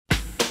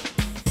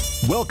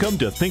Welcome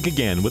to Think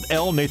Again with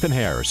L. Nathan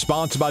Hare,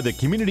 sponsored by the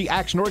Community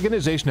Action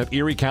Organization of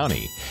Erie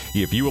County.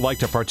 If you would like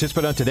to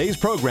participate on today's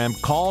program,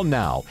 call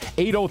now,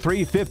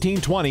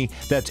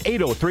 803-1520. That's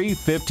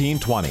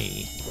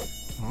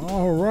 803-1520.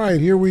 All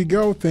right, here we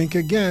go. Think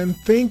Again.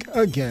 Think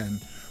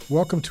Again.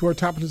 Welcome to our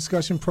topic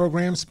discussion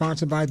program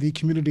sponsored by the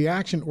Community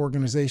Action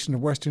Organization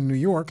of Western New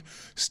York,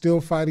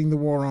 still fighting the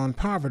war on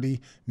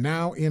poverty,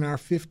 now in our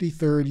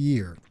 53rd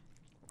year.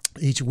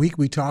 Each week,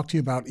 we talk to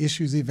you about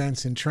issues,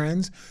 events, and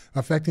trends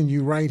affecting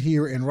you right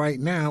here and right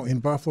now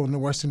in Buffalo and the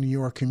Western New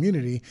York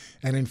community,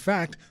 and in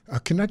fact,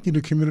 connecting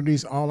to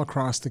communities all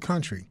across the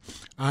country.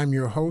 I'm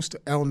your host,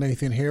 L.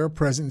 Nathan Hare,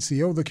 President and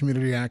CEO of the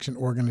Community Action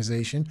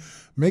Organization.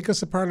 Make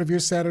us a part of your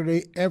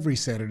Saturday every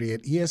Saturday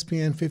at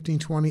ESPN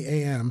 1520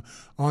 AM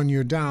on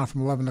your dial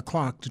from 11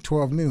 o'clock to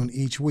 12 noon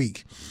each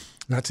week.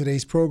 Now,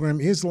 today's program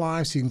is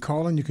live, so you can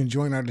call in. You can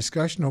join our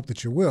discussion. Hope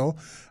that you will.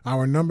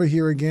 Our number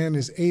here again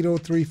is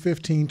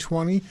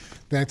 803-1520.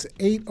 That's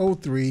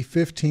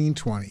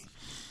 803-1520.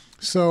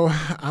 So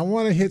I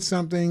want to hit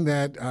something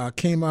that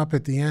came up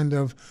at the end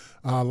of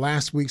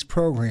last week's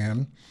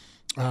program,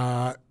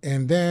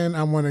 and then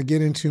I want to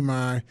get into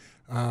my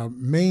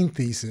main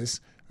thesis.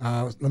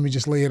 Let me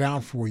just lay it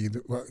out for you.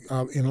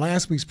 In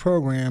last week's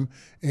program,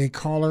 a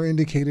caller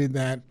indicated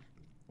that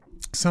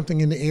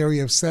something in the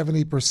area of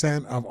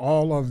 70% of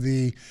all of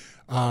the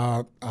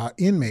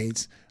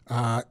inmates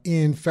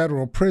in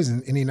federal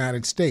prison in the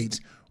United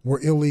States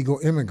were illegal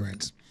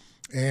immigrants.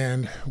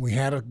 And we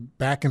had a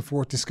back and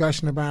forth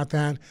discussion about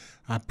that.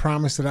 I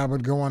promised that I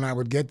would go and I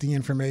would get the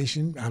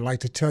information. I'd like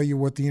to tell you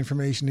what the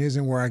information is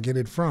and where I get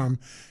it from.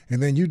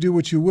 And then you do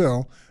what you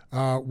will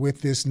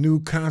with this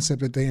new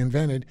concept that they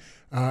invented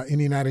in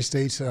the United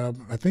States, I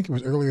think it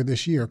was earlier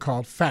this year,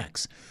 called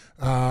facts.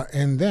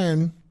 And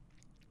then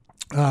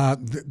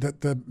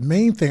the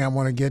main thing I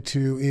want to get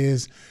to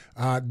is,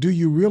 do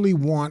you really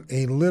want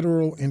a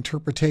literal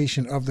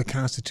interpretation of the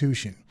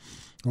Constitution?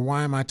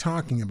 Why am I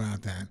talking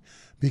about that?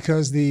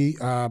 Because the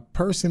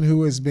person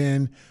who has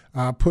been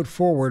put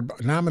forward,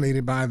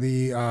 nominated by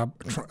the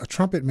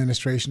Trump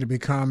administration to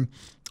become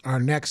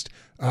our next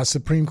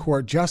Supreme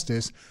Court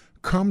justice,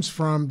 comes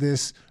from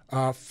this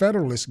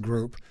Federalist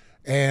group.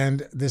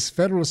 And this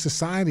Federalist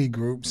Society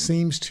group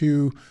seems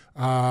to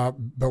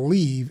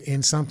believe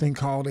in something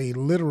called a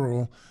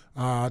literal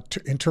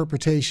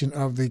interpretation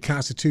of the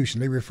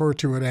Constitution. They refer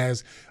to it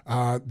as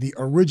the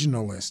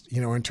originalist,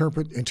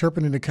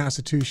 interpreting the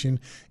Constitution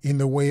in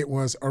the way it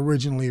was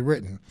originally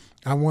written.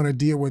 I want to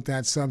deal with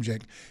that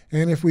subject.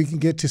 And if we can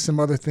get to some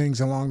other things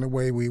along the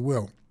way, we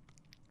will.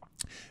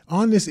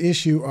 On this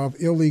issue of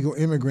illegal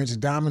immigrants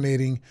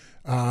dominating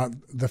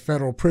the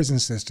federal prison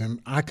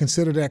system, I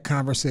consider that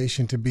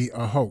conversation to be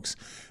a hoax.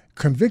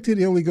 Convicted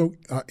illegal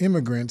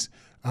immigrants,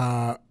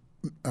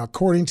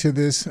 according to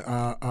this,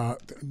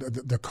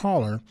 the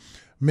caller,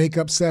 make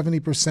up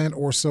 70%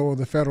 or so of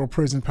the federal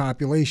prison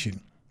population.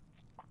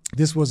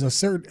 This was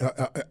asserted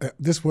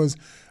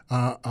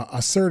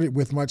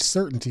with much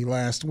certainty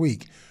last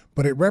week,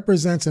 but it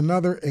represents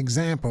another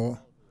example.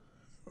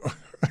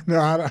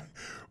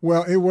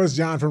 Well, it was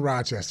John from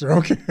Rochester,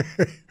 okay,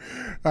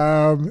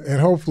 and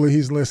hopefully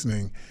he's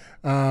listening.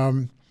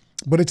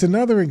 But it's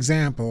another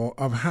example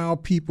of how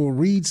people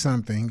read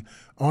something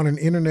on an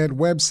internet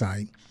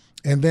website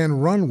and then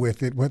run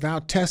with it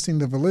without testing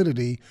the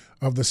validity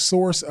of the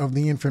source of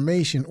the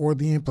information or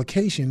the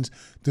implications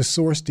the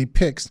source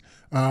depicts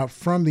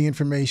from the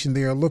information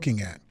they are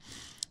looking at.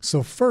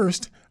 So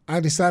first, I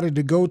decided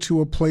to go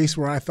to a place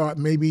where I thought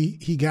maybe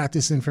he got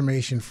this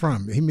information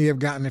from. He may have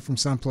gotten it from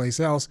someplace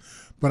else,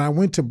 but I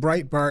went to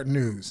Breitbart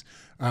News.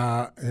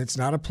 It's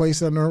not a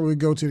place I normally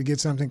go to get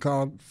something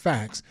called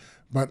facts,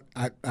 but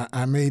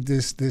I made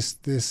this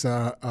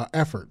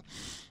effort.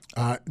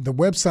 The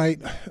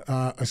website,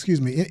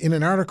 in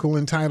an article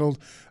entitled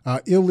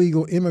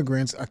Illegal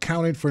Immigrants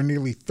Accounted for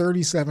Nearly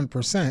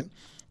 37%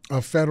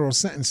 of Federal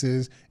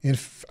Sentences in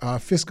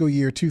Fiscal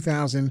Year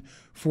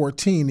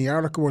 2014. The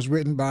article was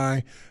written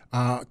by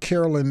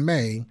Carolyn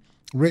May,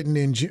 written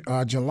in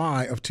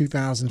July of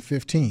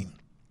 2015.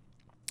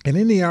 And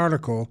in the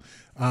article,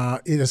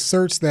 it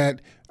asserts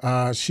that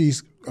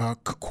she's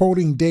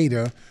quoting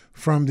data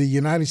from the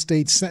United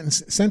States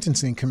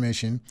Sentencing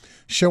Commission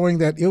showing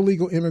that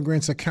illegal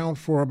immigrants account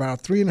for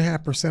about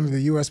 3.5% of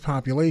the U.S.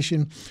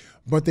 population,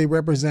 but they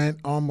represent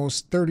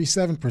almost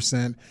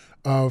 37%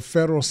 of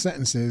federal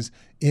sentences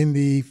in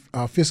the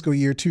fiscal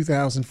year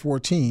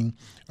 2014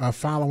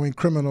 following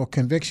criminal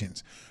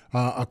convictions.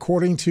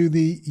 According to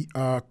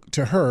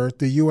her,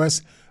 the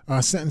U.S.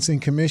 Sentencing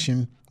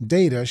Commission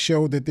data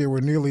showed that there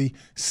were nearly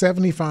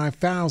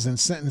 75,000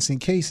 sentencing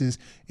cases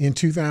in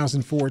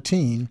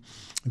 2014,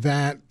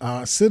 that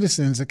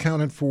citizens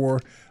accounted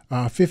for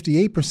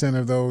 58%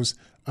 of those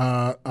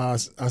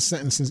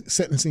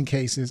sentencing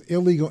cases.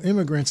 Illegal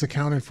immigrants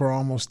accounted for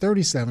almost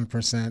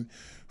 37%.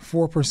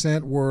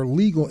 4% were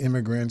legal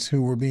immigrants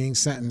who were being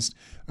sentenced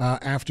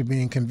after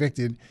being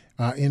convicted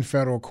in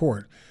federal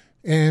court.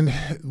 And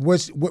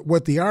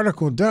what the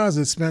article does,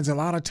 it spends a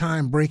lot of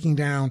time breaking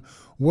down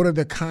what are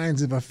the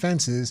kinds of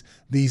offenses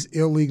these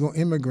illegal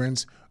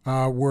immigrants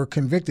were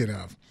convicted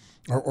of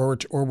or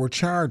were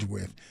charged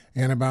with.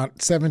 And about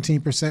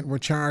 17% were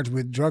charged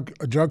with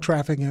drug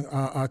trafficking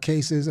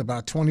cases.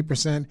 About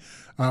 20%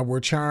 were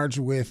charged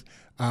with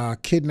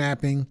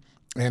kidnapping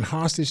and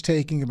hostage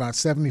taking. About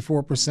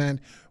 74%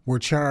 were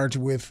charged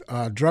with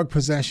drug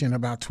possession.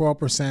 About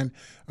 12%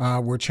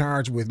 were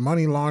charged with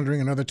money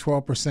laundering. Another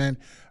 12%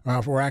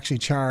 were actually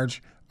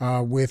charged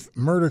with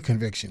murder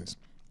convictions.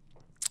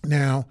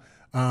 Now,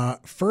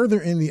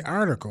 further in the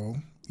article,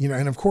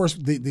 and of course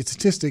the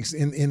statistics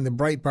in the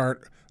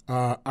Breitbart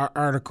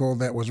article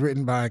that was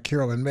written by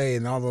Carolyn May,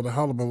 and although the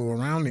hullabaloo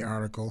around the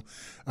article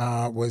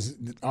was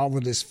all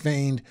of this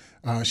feigned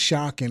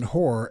shock and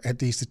horror at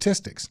these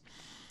statistics.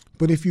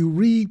 But if you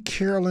read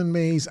Carolyn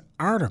May's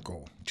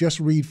article, just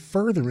read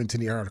further into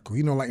the article,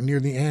 like near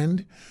the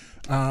end,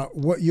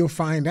 what you'll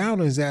find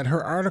out is that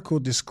her article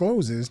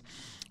discloses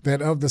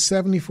that of the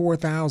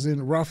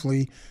 74,000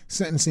 roughly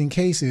sentencing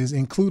cases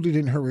included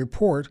in her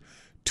report,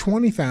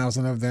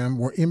 20,000 of them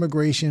were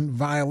immigration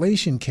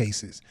violation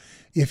cases.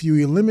 If you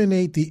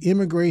eliminate the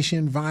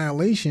immigration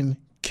violation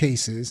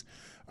cases,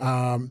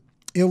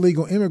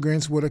 illegal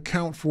immigrants would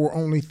account for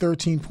only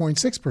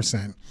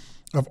 13.6%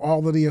 of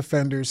all of the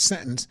offenders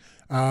sentenced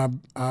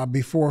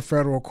before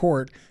federal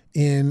court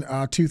in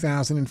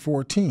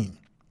 2014.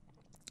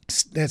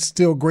 That's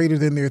still greater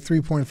than their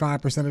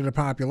 3.5% of the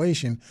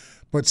population,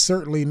 but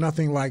certainly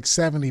nothing like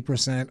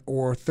 70%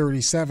 or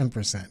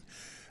 37%.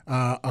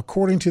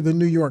 According to the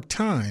New York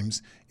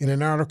Times, in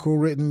an article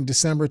written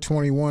December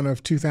 21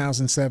 of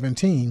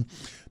 2017,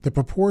 the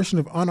proportion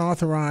of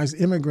unauthorized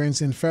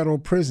immigrants in federal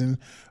prison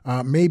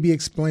may be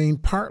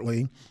explained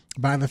partly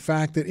by the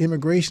fact that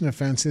immigration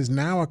offenses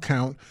now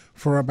account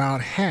for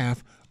about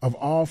half of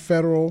all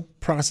federal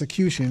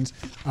prosecutions,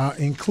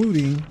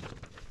 including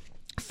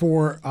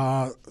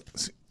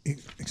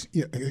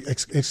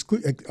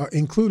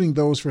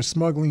those for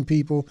smuggling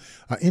people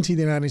into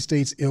the United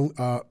States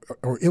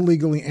or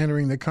illegally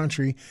entering the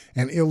country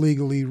and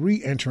illegally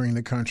re-entering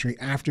the country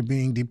after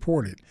being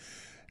deported.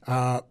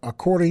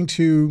 According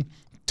to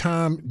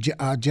Tom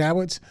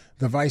Jawitz,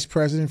 the vice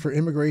president for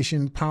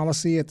immigration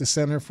policy at the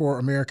Center for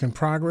American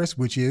Progress,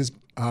 which is,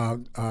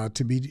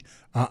 to be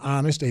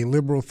honest, a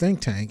liberal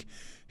think tank,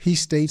 he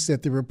states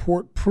that the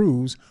report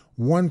proves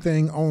one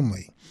thing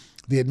only.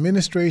 The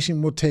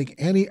administration will take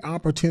any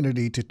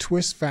opportunity to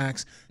twist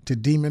facts to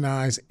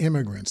demonize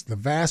immigrants. The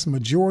vast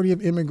majority of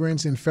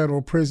immigrants in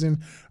federal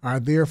prison are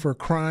there for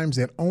crimes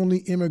that only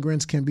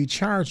immigrants can be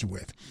charged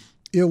with: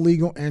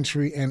 illegal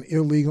entry and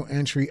illegal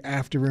entry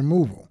after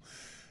removal.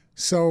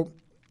 So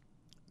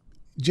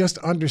just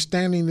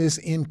understanding this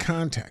in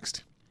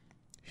context,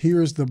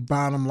 here's the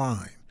bottom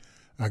line.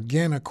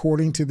 Again,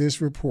 according to this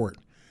report,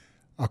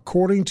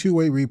 according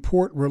to a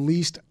report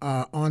released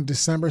on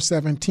December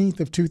 17th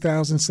of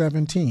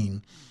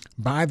 2017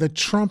 by the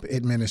Trump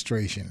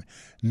administration,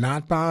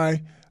 not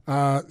by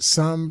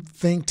some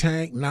think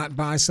tank, not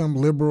by some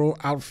liberal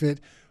outfit.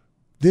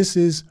 This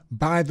is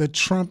by the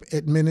Trump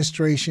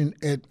administration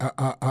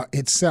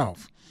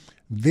itself.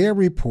 Their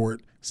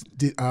report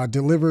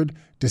delivered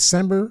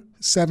December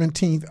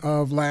 17th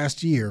of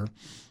last year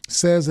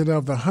says that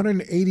of the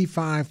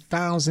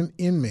 185,000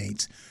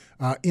 inmates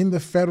in the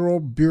Federal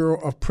Bureau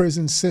of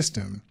Prison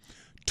system,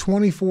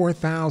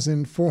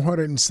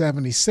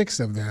 24,476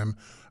 of them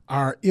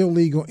are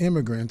illegal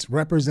immigrants,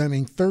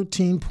 representing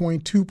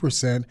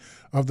 13.2%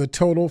 of the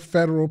total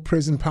federal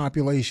prison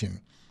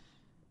population.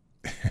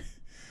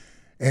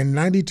 And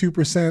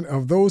 92%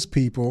 of those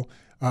people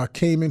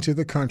came into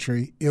the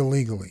country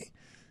illegally.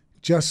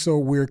 Just so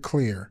we're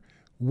clear,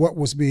 what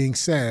was being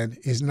said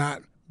is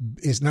not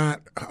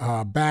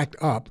backed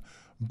up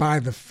by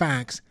the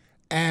facts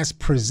as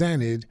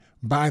presented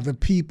by the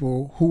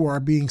people who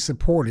are being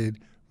supported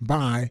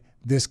by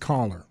this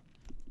caller.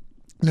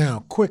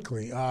 Now,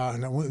 quickly,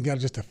 we've got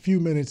just a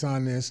few minutes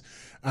on this.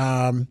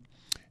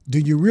 Do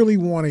you really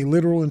want a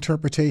literal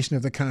interpretation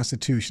of the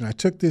Constitution? I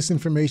took this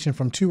information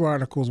from two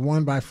articles,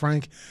 one by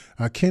Frank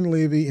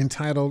Kinlevy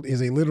entitled,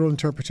 "Is a Literal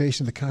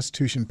Interpretation of the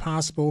Constitution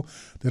Possible?"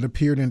 that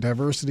appeared in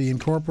Diversity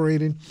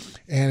Incorporated.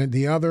 And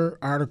the other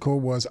article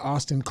was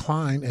Austin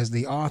Klein as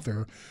the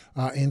author,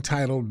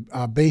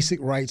 entitled "Basic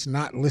Rights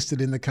Not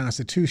Listed in the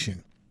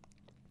Constitution,"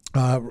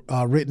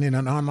 written in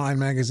an online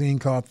magazine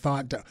called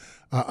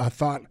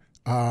Thought.com.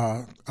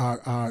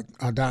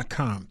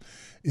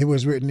 It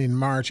was written in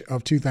March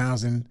of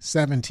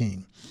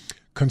 2017.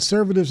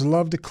 Conservatives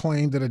love to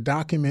claim that a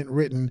document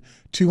written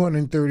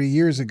 230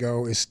 years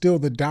ago is still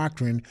the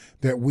doctrine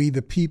that we,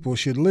 the people,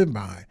 should live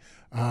by.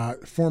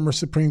 Former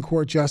Supreme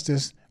Court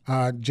Justice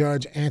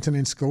Judge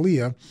Antonin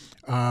Scalia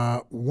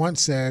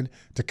once said,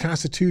 "The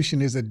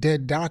Constitution is a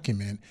dead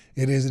document.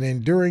 It is an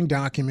enduring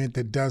document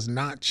that does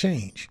not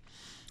change."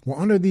 Well,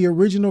 under the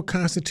original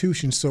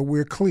Constitution, so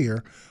we're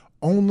clear,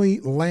 only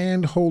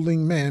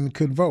land-holding men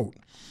could vote.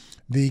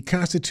 The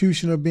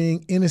constitution of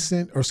being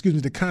innocent, or excuse me,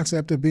 the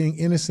concept of being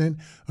innocent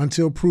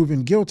until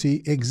proven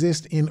guilty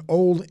exists in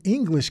Old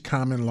English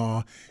common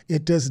law.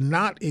 It does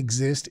not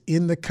exist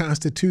in the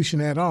Constitution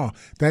at all.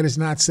 That is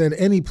not said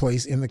any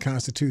place in the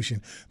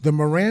Constitution. The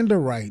Miranda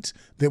rights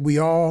that we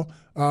all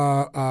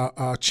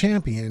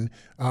champion,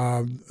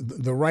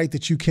 the right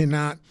that you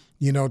cannot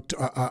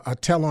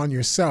tell on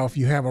yourself.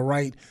 You have a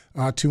right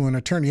to an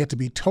attorney. You have to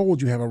be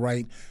told you have a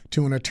right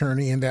to an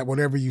attorney, and that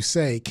whatever you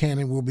say can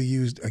and will be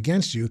used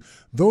against you.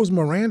 Those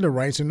Miranda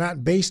rights are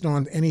not based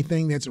on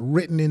anything that's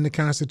written in the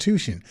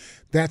Constitution.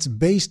 That's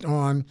based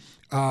on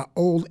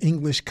Old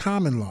English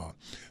common law.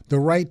 The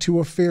right to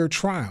a fair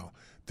trial.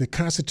 The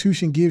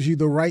Constitution gives you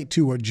the right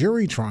to a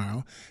jury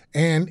trial,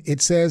 and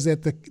it says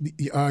that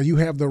you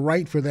have the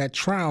right for that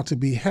trial to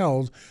be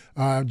held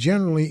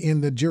generally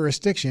in the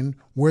jurisdiction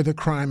where the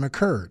crime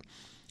occurred.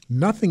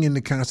 Nothing in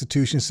the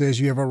Constitution says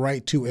you have a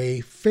right to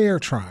a fair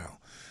trial,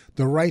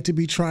 the right to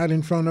be tried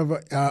in front of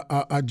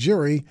a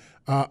jury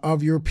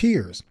of your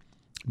peers.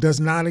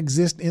 Does not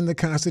exist in the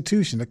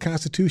Constitution. The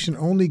Constitution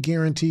only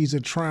guarantees a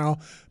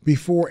trial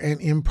before an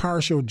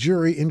impartial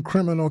jury in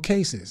criminal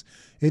cases.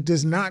 It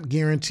does not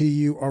guarantee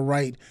you a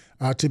right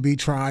to be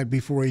tried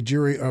before a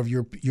jury of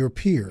your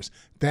peers.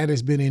 That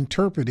has been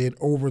interpreted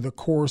over the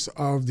course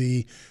of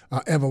the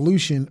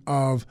evolution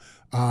of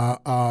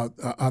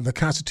the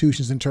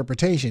Constitution's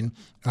interpretation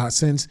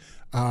since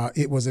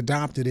it was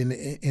adopted in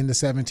the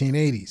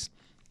 1780s.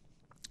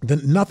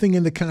 Nothing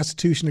in the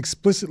Constitution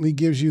explicitly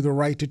gives you the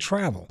right to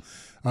travel.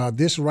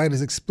 This right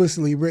is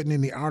explicitly written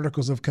in the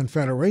Articles of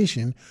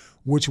Confederation,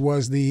 which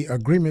was the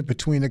agreement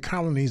between the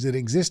colonies that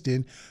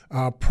existed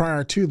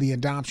prior to the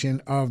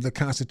adoption of the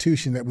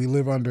Constitution that we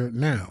live under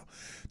now.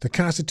 The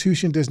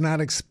Constitution does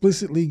not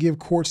explicitly give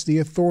courts the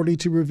authority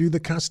to review the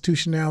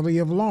constitutionality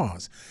of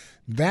laws.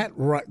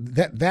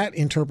 That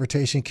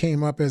interpretation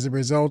came up as a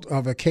result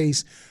of a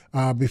case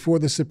before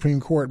the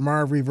Supreme Court,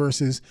 Marbury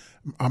versus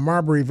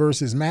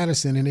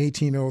Madison in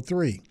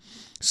 1803.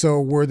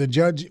 So were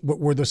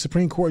the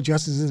Supreme Court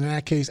justices in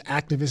that case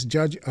activist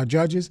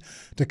judges?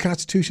 The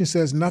Constitution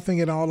says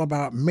nothing at all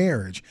about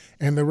marriage,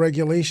 and the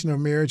regulation of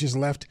marriage is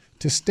left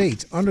to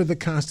states. Under the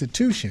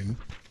Constitution,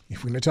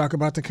 if we're going to talk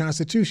about the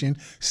Constitution,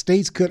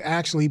 states could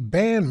actually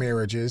ban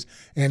marriages,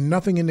 and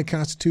nothing in the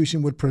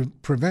Constitution would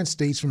prevent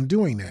states from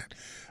doing that.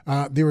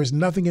 There is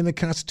nothing in the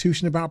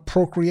Constitution about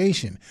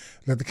procreation.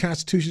 That the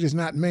Constitution does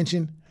not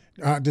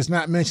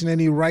mention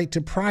any right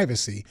to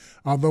privacy.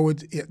 Although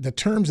the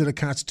terms of the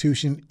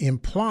Constitution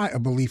imply a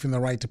belief in the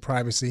right to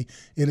privacy,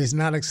 it is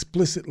not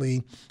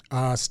explicitly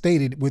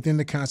stated within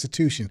the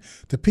Constitution.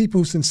 The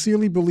people who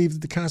sincerely believe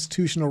that the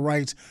constitutional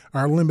rights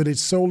are limited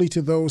solely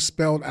to those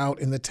spelled out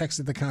in the text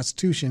of the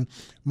Constitution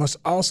must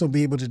also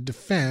be able to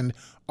defend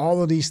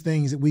all of these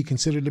things that we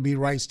consider to be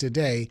rights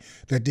today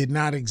that did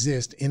not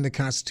exist in the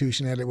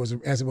Constitution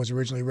as it was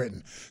originally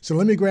written. So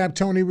let me grab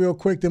Tony real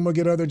quick, then we'll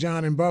get other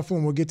John in Buffalo,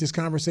 and we'll get this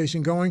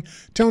conversation going.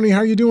 Tony, how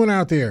are you doing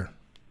out there?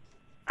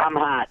 I'm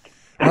hot.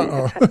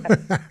 Uh-oh.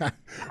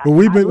 Well,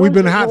 we've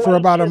been hot for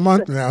about a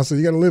month now, so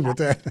you got to live with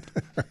that.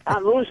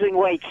 I'm losing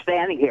weight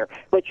standing here.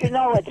 But,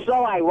 it's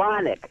so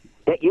ironic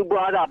that you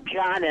brought up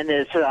John and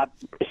his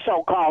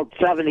so-called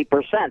 70%,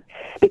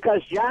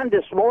 because John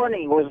this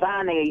morning was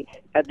on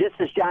this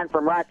is John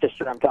from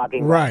Rochester I'm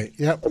talking about. Right,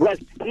 yep.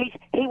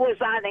 He was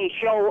on a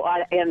show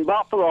in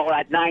Buffalo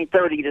at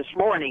 9:30 this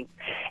morning,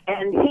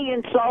 and he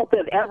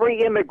insulted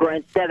every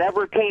immigrant that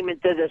ever came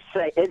into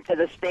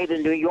the state of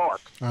New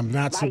York. I'm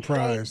not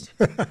surprised.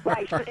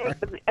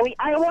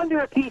 I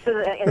wonder if he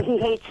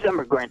hates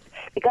immigrants,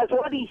 because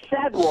what he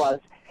said was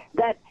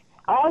that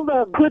all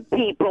the good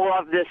people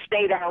of the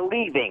state are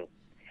leaving,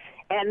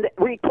 and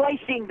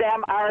replacing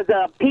them are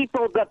the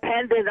people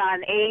dependent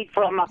on aid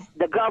from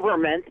the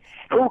government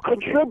who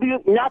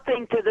contribute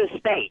nothing to the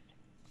state.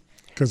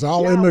 Because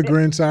all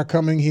immigrants are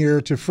coming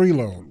here to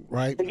freeload,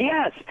 right?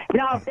 Yes.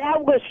 Now, if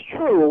that was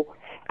true,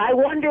 I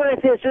wonder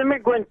if his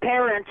immigrant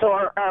parents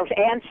or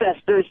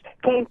ancestors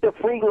came to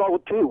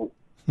freeload too.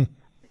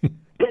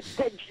 Did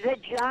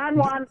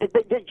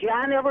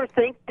John ever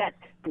think that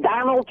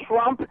Donald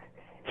Trump's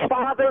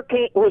father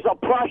was a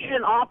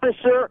Prussian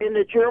officer in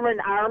the German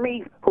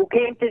army who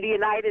came to the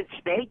United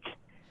States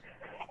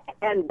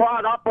and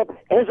brought up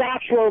his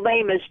actual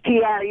name is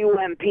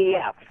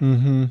Trumpf.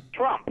 Mm-hmm.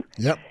 Trump.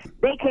 Yep.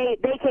 They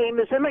came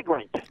as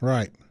immigrants.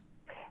 Right.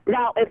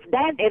 Now,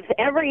 if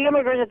every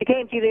immigrant that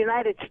came to the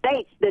United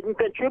States didn't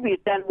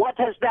contribute, then what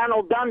has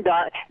Donald Trump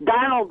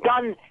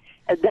done?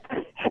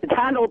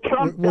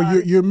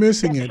 Well, you're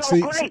missing it. So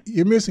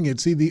you're missing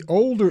it. See, the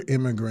older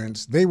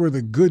immigrants, they were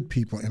the good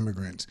people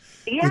immigrants.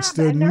 Yeah, it's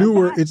the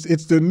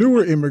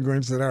newer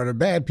immigrants that are the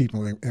bad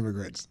people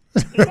immigrants.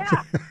 Yeah.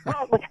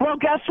 Well,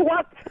 guess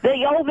what?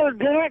 The older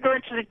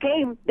immigrants that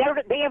came,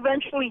 they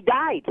eventually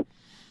died.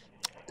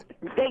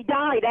 They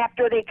died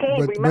after they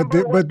came.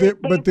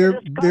 But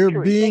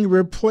they're being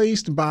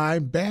replaced by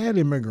bad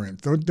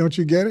immigrants. Don't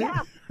you get it?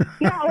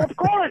 Yeah, of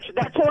course.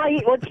 That's why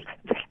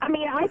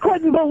I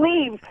couldn't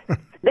believe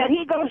that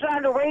he goes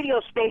on the radio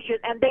station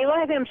and they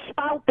let him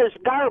spout this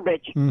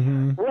garbage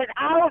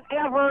without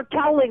ever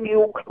telling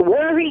you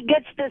where he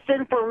gets this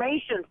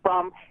information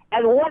from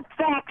and what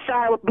facts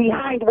are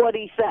behind what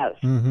he says.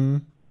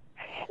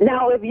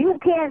 Now, if you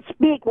can't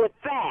speak with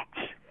facts,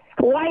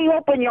 why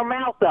open your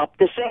mouth up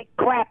to say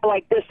crap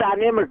like this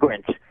on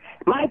immigrants?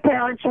 My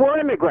parents were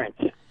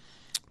immigrants.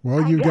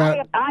 Well,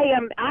 I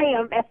am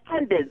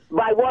offended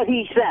by what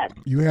he said.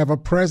 You have a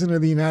president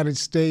of the United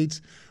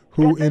States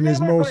who, in his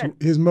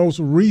most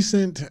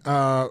recent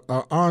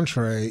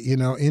entree,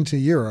 into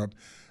Europe,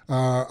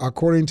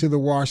 according to the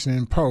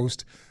Washington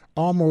Post,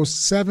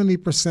 almost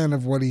 70%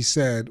 of what he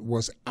said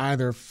was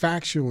either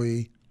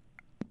factually,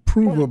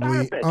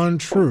 provably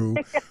untrue,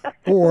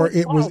 or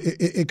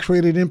it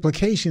created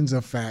implications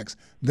of facts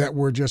that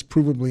were just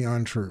provably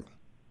untrue.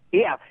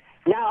 Yeah.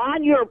 Now,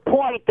 on your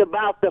point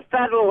about the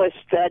Federalist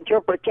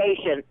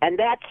interpretation, and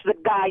that's the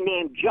guy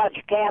named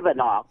Judge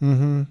Kavanaugh,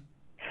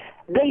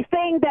 the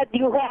thing that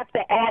you have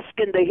to ask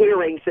in the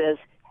hearings is,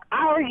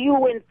 are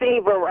you in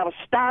favor of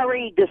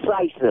stare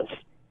decisis?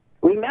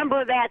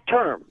 Remember that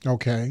term.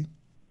 Okay.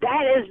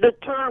 That is the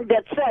term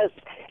that says,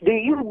 do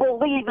you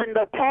believe in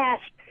the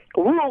past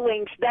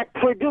rulings that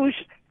produce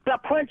the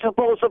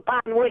principles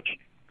upon which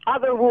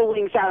other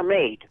rulings are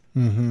made?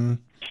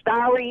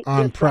 Stare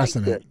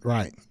Unprecedented, decisis.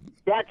 right.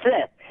 That's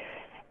it.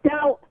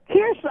 Now,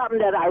 here's something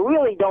that I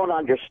really don't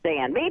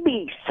understand.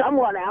 Maybe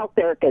someone out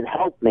there can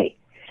help me.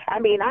 I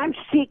mean, I'm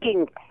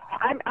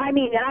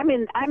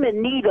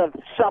in need of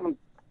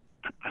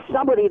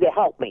somebody to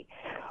help me.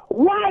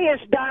 Why is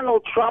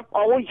Donald Trump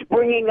always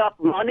bringing up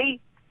money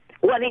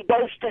when he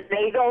goes to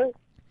NATO?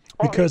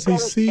 Because he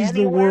sees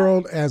the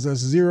world as a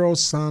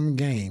zero-sum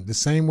game, the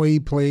same way he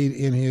played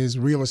in his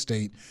real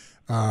estate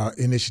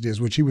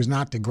initiatives, which he was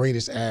not the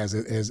greatest as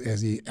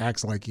he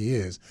acts like he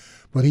is.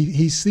 But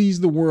he sees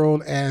the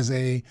world as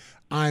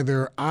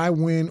either I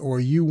win or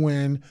you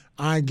win,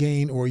 I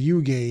gain or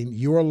you gain,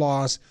 your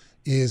loss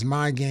is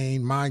my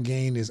gain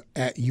is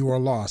at your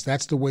loss.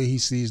 That's the way he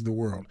sees the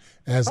world,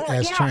 as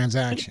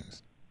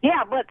transactions.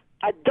 Yeah, but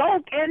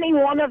don't any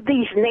one of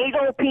these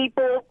NATO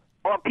people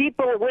or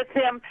people with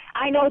him,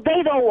 I know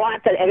they don't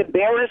want to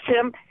embarrass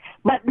him,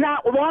 but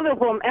not one of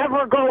them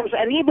ever goes,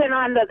 and even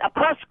on the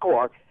press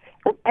corps,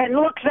 and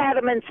looks at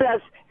him and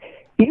says,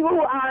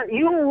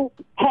 you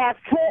have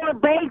 4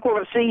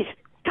 bankruptcies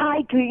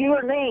tied to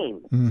your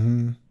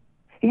name.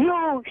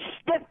 You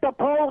stiffed the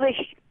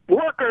Polish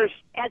workers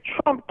at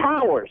Trump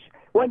Towers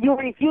when you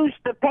refused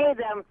to pay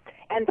them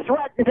and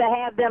threatened to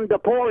have them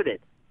deported.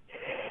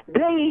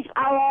 These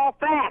are all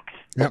facts.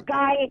 Yep. The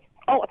guy,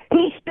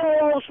 he still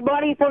owes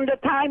money from the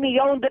time he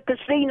owned the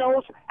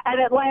casinos at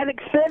Atlantic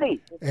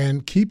City.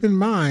 And keep in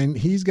mind,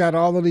 he's got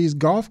all of these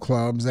golf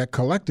clubs that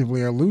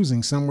collectively are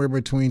losing somewhere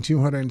between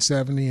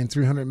 $270 and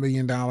 $300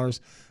 million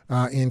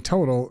in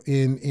total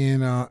in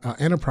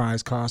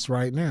enterprise costs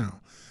right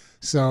now.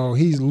 So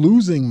he's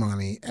losing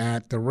money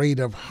at the rate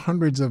of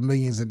hundreds of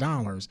millions of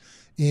dollars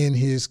in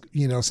his,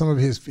 some of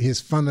his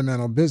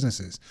fundamental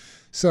businesses.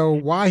 So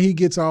why he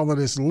gets all of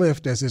this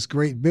lift as this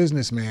great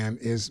businessman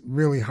is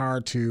really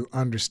hard to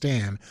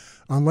understand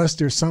unless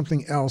there's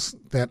something else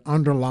that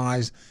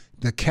underlies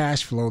the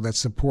cash flow that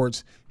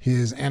supports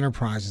his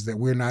enterprises that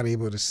we're not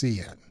able to see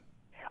yet.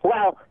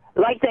 Well,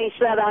 like they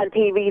said on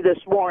TV this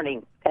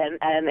morning, and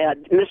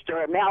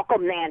Mr.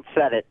 Malcolm Nance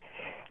said it,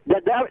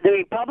 the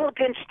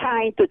Republicans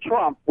tying to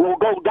Trump will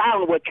go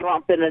down with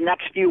Trump in the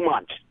next few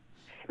months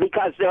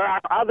because there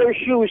are other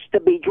shoes to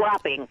be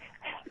dropping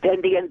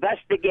than the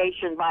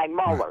investigation by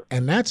Mueller. Right.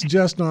 And that's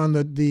just on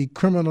the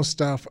criminal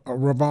stuff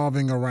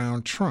revolving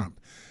around Trump.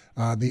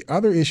 The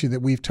other issue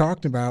that we've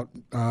talked about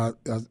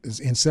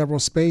in several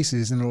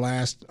spaces in the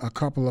last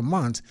couple of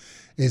months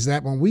is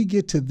that when we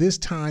get to this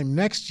time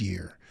next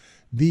year,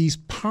 these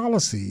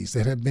policies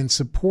that have been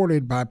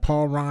supported by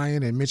Paul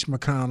Ryan and Mitch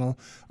McConnell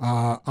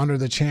under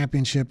the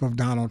championship of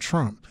Donald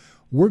Trump,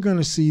 we're going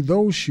to see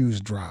those shoes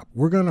drop.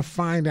 We're going to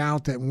find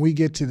out that when we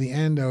get to the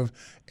end of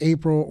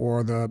April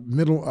or the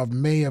middle of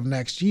May of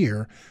next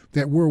year,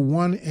 that we're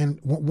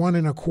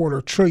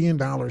 $1.25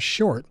 trillion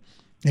short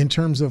in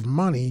terms of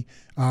money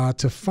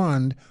to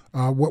fund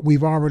what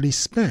we've already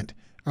spent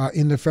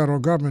in the federal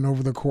government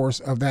over the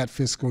course of that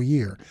fiscal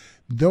year.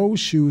 Those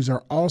shoes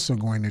are also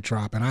going to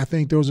drop, and I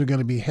think those are going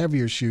to be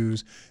heavier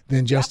shoes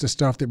than just the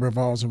stuff that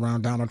revolves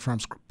around Donald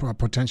Trump's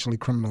potentially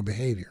criminal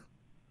behavior.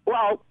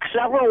 Well,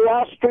 several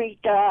Wall Street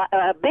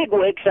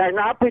bigwigs are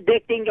now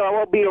predicting there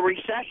will be a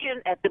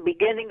recession at the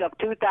beginning of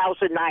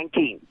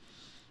 2019.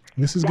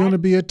 This is going to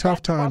be a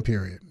tough time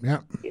period. Yeah.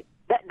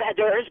 That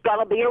there is going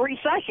to be a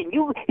recession.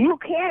 You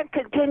can't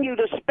continue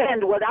to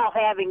spend without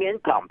having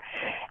income.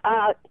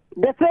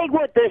 The thing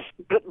with this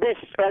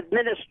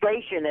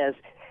administration is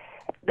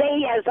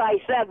they, as I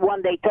said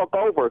when they took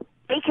over,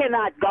 they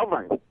cannot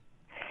govern.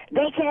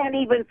 They can't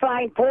even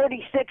find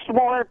 46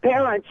 more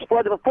parents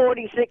for the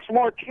 46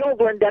 more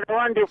children that are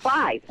under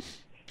 5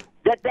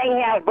 that they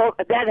have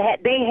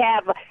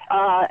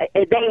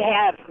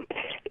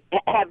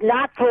have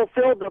not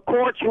fulfilled the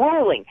court's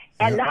ruling.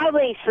 And now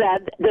they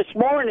said this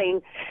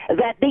morning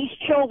that these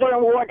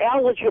children weren't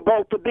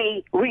eligible to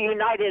be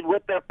reunited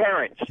with their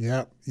parents.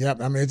 Yep.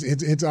 I mean,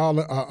 it's all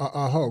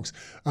a hoax.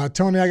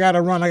 Tony, I got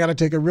to run. I got to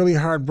take a really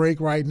hard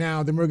break right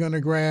now. Then we're going to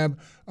grab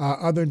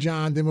Other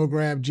John. Then we'll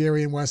grab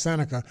Jerry in West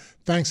Seneca.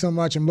 Thanks so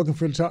much. I'm looking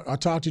forward to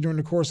talk to you during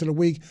the course of the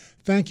week.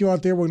 Thank you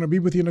out there. We're going to be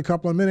with you in a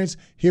couple of minutes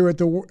here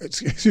at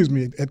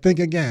at Think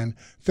Again.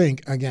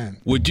 Think Again.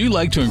 Would you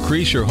like to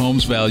increase your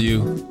home's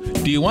value?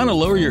 Do you want to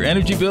lower your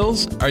energy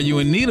bills? Are you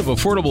in need of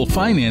affordable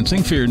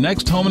financing for your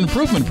next home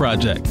improvement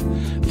project?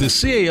 The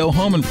CAO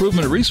Home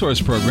Improvement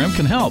Resource Program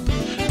can help.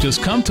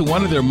 Just come to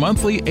one of their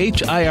monthly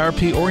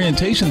HIRP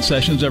orientation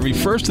sessions every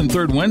first and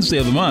third Wednesday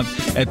of the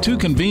month at 2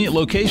 convenient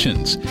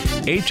locations.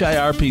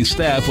 HIRP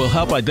staff will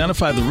help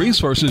identify the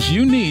resources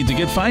you need to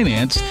get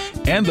financed,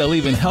 and they'll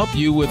even help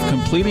you with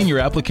completing your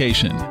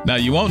application. Now,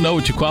 you won't know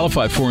what you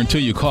qualify for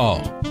until you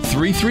call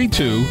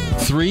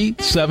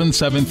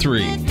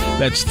 332-3773.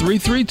 That's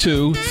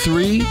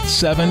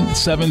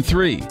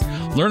 332-3773.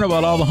 Learn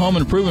about all the home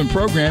improvement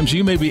programs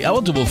you may be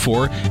eligible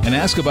for and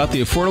ask about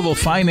the affordable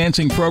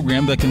financing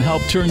program that can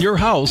help turn your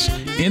house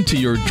into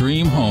your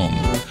dream home.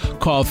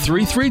 Call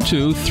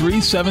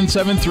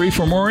 332-3773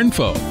 for more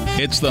info.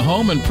 It's the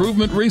Home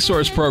Improvement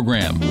Resource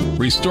Program,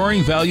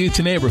 restoring value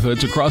to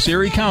neighborhoods across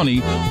Erie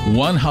County,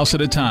 one house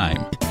at a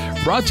time.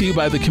 Brought to you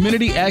by the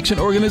Community Action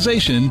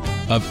Organization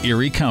of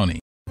Erie County.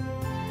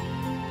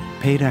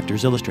 Paid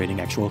actors illustrating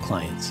actual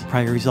clients.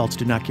 Prior results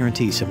do not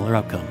guarantee similar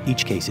outcome.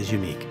 Each case is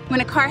unique. When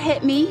a car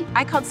hit me,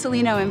 I called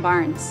Celino and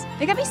Barnes.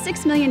 They got me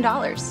 $6 million,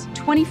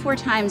 24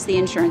 times the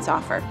insurance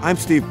offer. I'm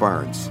Steve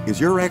Barnes. Is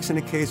your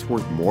accident case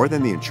worth more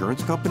than the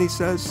insurance company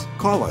says?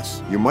 Call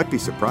us. You might be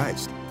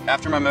surprised.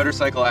 After my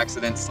motorcycle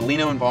accident,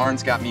 Celino and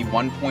Barnes got me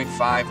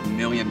 $1.5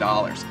 million,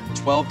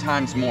 12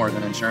 times more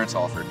than insurance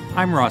offered.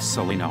 I'm Ross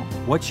Celino.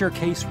 What's your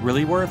case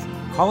really worth?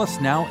 Call us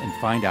now and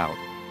find out.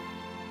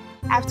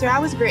 After I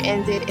was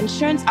rear-ended,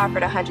 insurance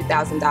offered $100,000.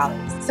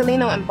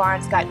 Celino and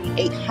Barnes got me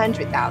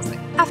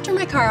 $800,000. After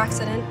my car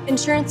accident,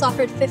 insurance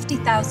offered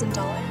 $50,000.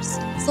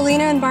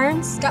 Celino and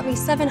Barnes got me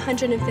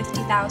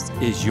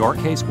 $750,000. Is your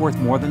case worth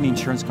more than the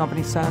insurance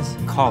company says?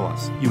 Call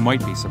us. You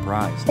might be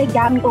surprised. They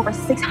got me over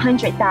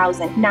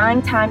 $600,000,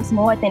 9 times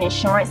more than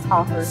insurance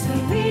offered.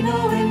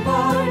 Celino and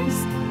Barnes,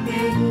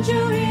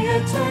 injury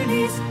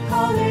attorneys,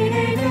 call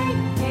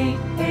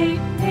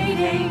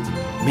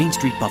 888-8888. Main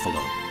Street, Buffalo.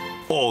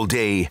 All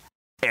day,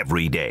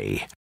 every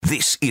day.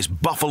 This is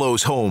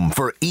Buffalo's home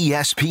for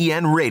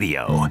ESPN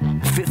Radio.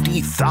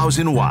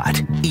 50,000 watt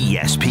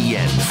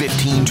ESPN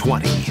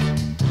 1520.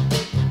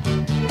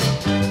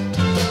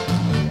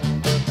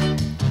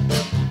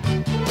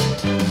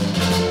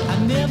 I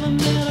never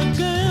met a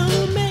girl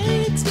who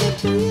makes me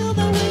feel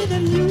the way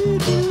that you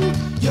do.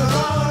 You're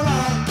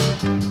alright.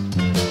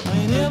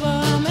 Whenever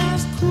I'm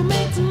asked who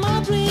makes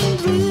my dream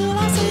real,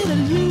 I say that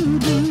you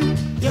do.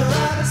 You're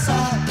out of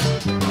sight.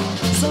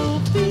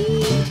 So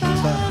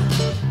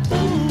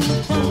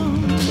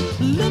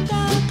look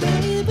out,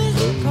 baby,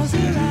 'cause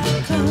here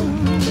I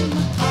come. And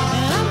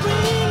I'm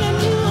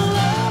bringing you a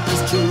love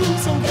that's true,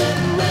 so get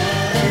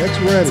ready. That's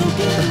ready.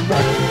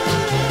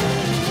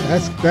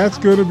 That's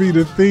going to be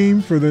the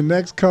theme for the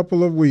next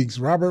couple of weeks.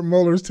 Robert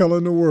Mueller's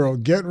telling the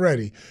world, get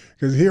ready,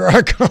 because here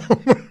I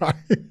come.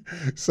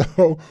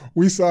 So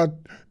we saw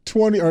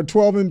 20 or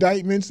 12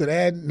 indictments that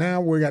add,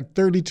 now we got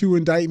 32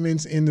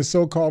 indictments in the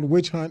so-called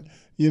witch hunt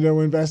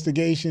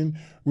investigation.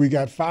 We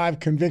got 5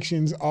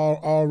 convictions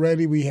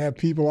already. We have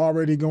people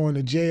already going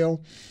to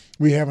jail.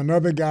 We have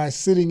another guy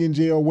sitting in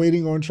jail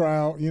waiting on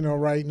trial,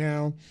 right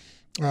now.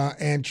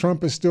 And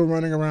Trump is still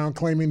running around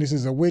claiming this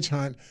is a witch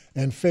hunt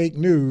and fake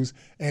news.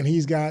 And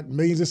he's got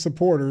millions of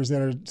supporters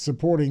that are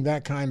supporting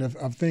that kind of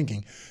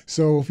thinking.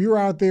 So if you're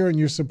out there and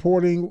you're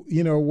supporting,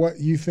 what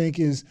you think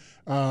is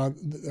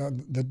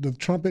the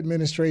Trump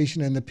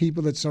administration and the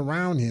people that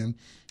surround him,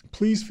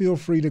 please feel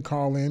free to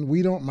call in.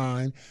 We don't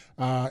mind.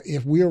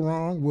 If we're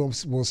wrong, we'll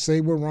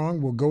say we're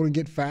wrong. We'll go and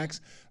get facts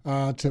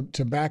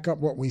to back up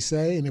what we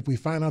say. And if we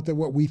find out that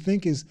what we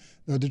think is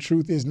the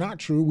truth is not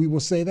true, we will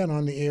say that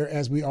on the air,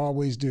 as we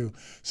always do.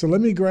 So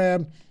let me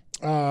grab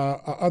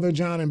Other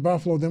John in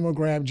Buffalo, then we'll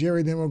grab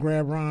Jerry, then we'll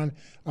grab Ron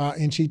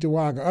in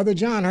Cheektowaga. Other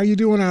John, how are you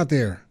doing out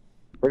there?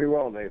 Pretty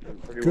well, Nathan.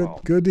 Pretty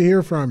well. Good to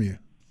hear from you.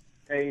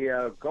 Hey,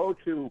 go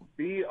to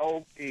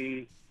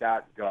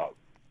BOP.gov.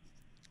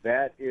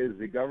 That is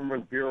the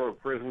Government Bureau of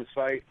Prison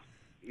site.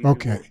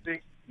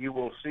 You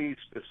will see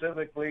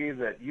specifically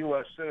that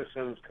U.S.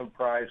 citizens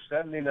comprise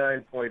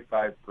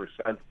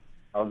 79.5%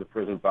 of the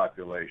prison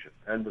population.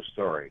 End of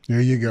story. There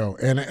you go.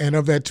 And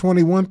of that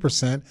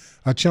 21%,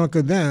 a chunk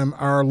of them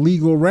are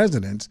legal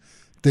residents.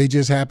 They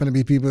just happen to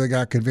be people that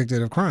got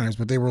convicted of crimes,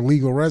 but they were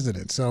legal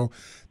residents. So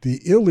the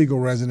illegal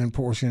resident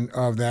portion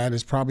of that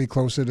is probably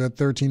closer to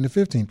 13 to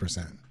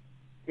 15%.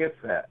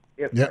 If that.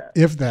 Yep.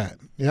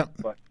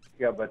 But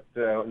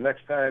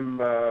next time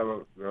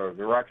the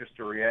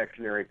Rochester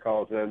Reactionary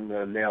calls in,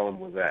 nail him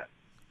with that.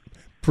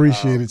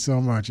 Appreciate it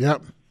so much.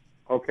 Yep.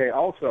 Okay.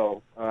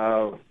 Also,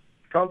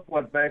 Trump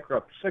went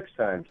bankrupt 6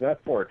 times,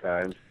 not 4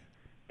 times,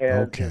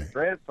 and his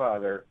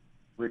grandfather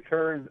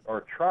returned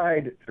or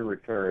tried to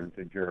return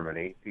to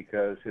Germany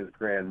because his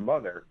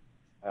grandmother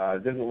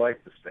didn't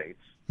like the States.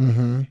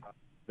 Mm-hmm.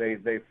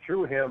 They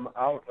threw him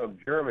out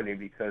of Germany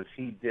because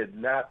he did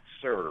not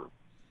serve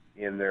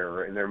in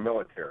their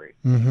military.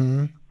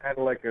 Mm-hmm. Kind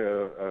of like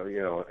a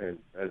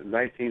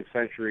 19th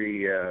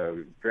century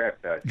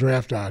draft dodger.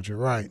 Draft dodger,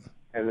 right?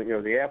 And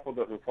the apple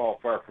doesn't fall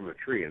far from the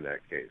tree in that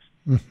case.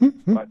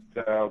 Mm-hmm. But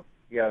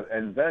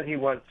and then he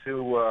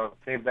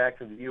came back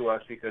to the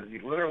U.S. because he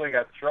literally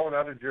got thrown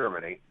out of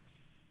Germany,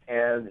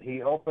 and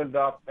he opened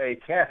up a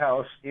cat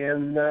house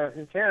in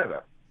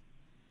Canada.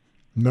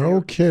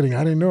 No kidding!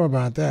 I didn't know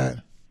about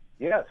that.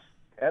 Yes,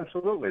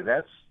 absolutely.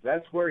 That's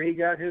where he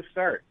got his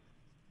start.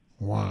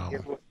 Wow.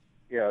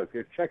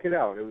 Check it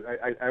out.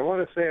 I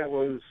want to say it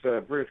was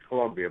British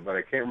Columbia, but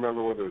I can't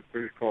remember whether it was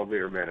British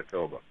Columbia or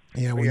Manitoba.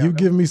 Yeah, well, you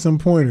give me some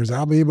pointers.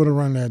 I'll be able to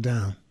run that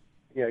down.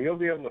 Yeah, you'll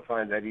be able to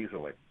find that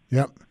easily.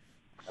 Yep.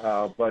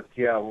 But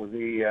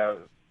the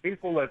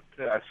people that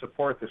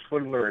support the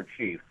swindler in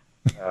chief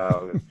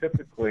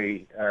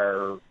typically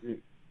are,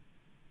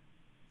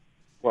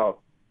 well,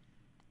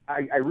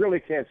 I really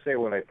can't say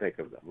what I think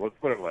of them. Let's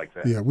put it like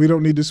that. Yeah, we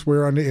don't need to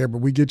swear on the air, but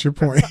we get your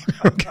point.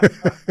 Okay.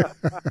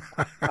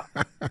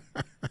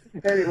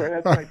 Anyway,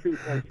 that's my 2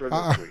 cents for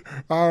this week.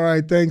 All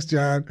right, thanks,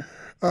 John.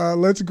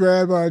 Let's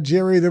grab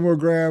Jerry, then we'll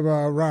grab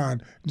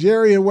Ron.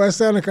 Jerry in West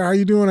Seneca, how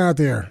you doing out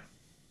there?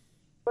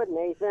 Good,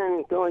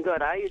 Nathan. Doing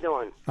good. How you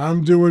doing?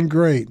 I'm doing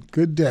great.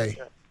 Good day.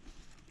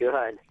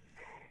 Good.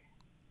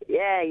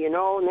 Yeah,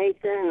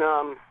 Nathan,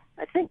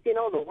 I think,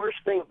 the worst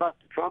thing about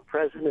the Trump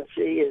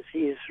presidency is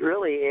he's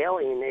really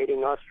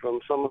alienating us from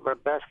some of our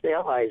best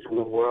allies in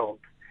the world.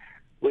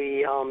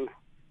 We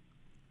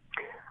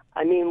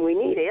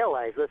need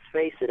allies, let's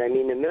face it.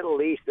 The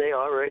Middle East, they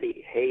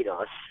already hate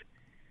us.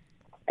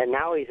 And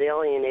now he's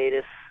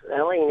alienating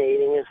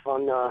us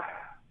from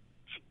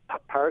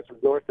parts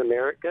of North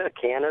America,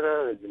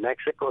 Canada,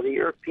 Mexico. The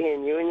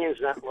European Union is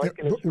not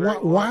liking us very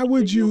much. Why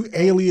would you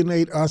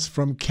alienate us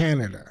from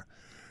Canada?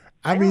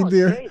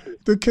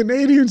 The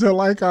Canadians are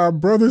like our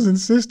brothers and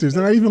sisters.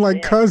 They're not even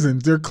like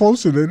cousins. They're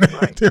closer than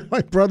that. Right. They're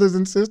like brothers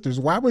and sisters.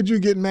 Why would you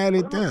get mad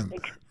at them?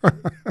 Right.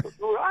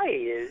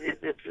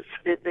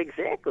 It's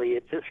exactly.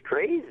 It's just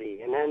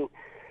crazy. And then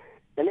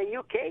the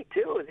UK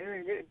too.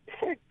 They're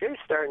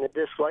starting to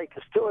dislike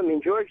us too.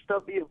 George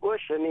W.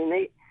 Bush.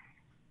 He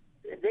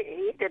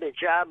did a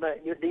job.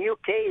 The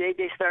UK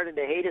they started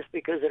to hate us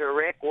because of the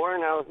Iraq War.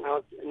 Now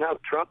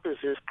Trump is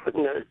just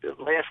putting the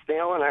last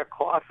nail in our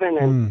coffin.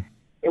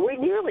 And we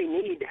really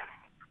need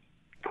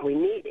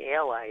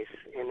allies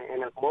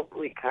in a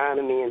global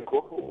economy and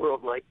global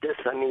world like this.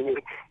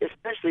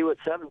 Especially with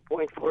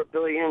 7.4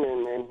 billion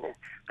and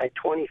by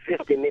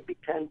 2050 maybe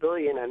 10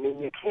 billion.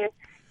 You can't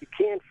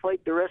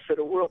fight the rest of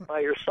the world by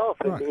yourself.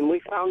 Right. We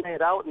found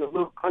that out in a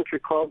little country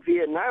called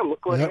Vietnam.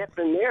 Look what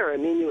happened there.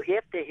 You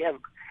have to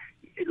have.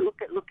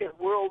 Look at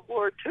World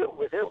War II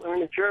with Hitler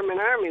and the German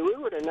army. We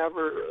would have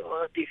never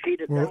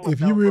defeated them. Well,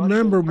 if you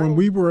remember when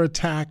we were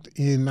attacked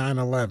in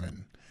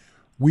 9/11.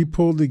 We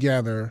pulled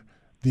together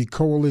the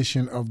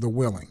Coalition of the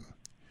Willing.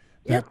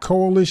 That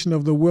Coalition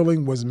of the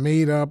Willing was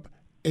made up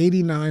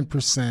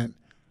 89%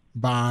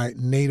 by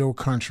NATO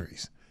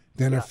countries,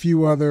 then a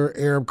few other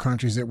Arab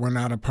countries that were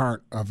not a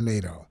part of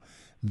NATO.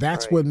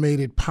 That's what made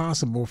it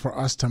possible for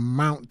us to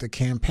mount the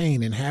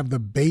campaign and have the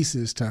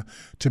basis to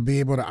be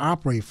able to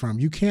operate from.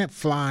 You can't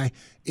fly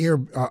air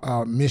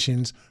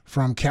missions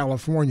from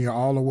California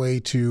all the way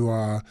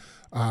to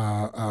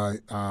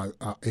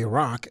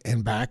Iraq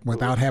and back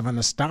without having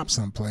to stop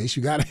someplace.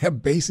 You got to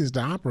have bases to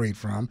operate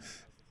from.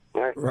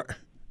 Right.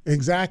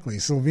 Exactly.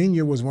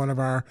 Slovenia was one of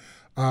our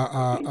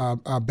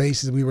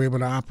bases we were able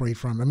to operate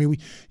from.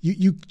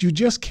 You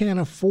just can't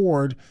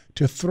afford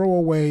to throw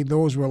away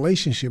those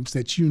relationships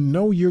that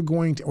you're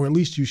going to, or at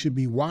least you should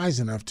be wise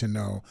enough to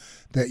know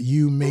that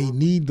you may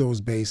need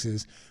those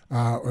bases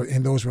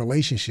and those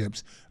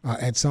relationships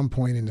at some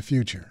point in the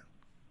future.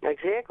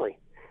 Exactly.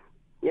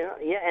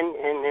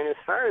 And as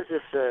far as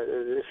this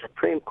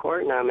Supreme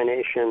Court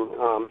nomination,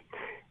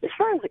 as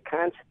far as the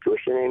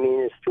Constitution,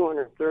 it's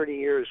 230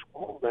 years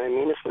old.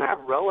 It's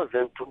not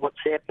relevant to what's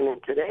happening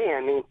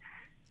today.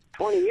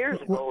 20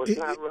 years ago, it's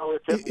not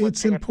relative.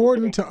 It's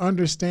important to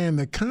understand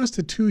the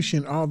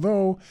Constitution,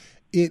 although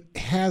it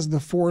has the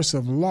force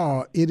of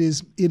law, it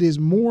is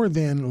more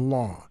than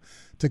law.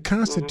 The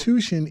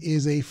Constitution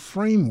is a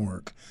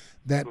framework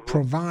that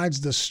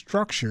provides the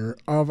structure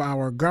of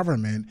our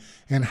government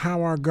and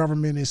how our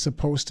government is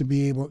supposed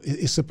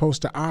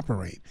to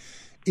operate.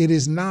 It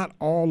is not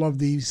all of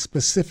these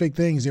specific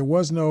things. There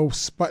was no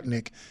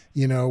Sputnik,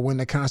 when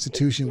the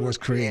Constitution was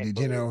created.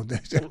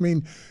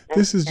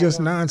 This is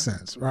just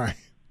nonsense, right?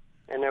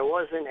 And there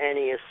wasn't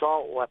any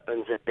assault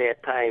weapons at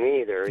that time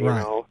either, you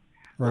know.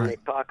 when they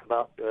talk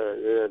about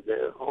the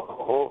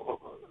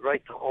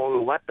right to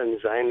own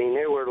weapons. I mean,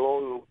 they were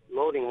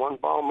loading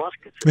one-ball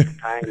muskets at the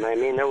time. I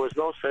mean, there was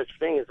no such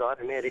thing as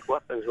automatic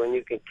weapons when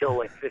you can kill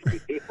like 50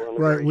 people in a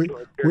very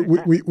short period of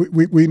time.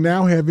 We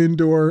now have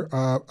indoor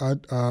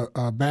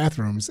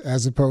bathrooms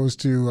as opposed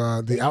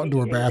to the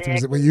outdoor bathrooms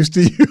that we used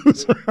to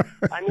use.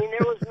 I mean,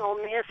 there was no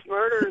mass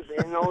murders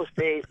in those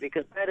days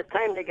because by the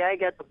time the guy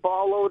got the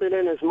ball loaded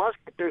in his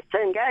musket, there's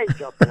 10 guys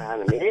jumping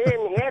on him. They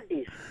didn't have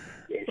these.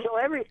 So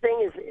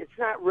everything it's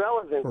not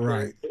relevant.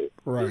 Right.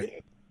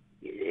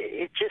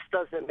 It just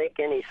doesn't make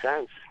any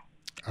sense.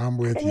 I'm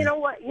with you. And you know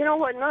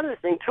what? Another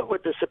thing too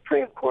with the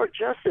Supreme Court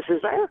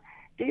justices,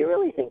 do you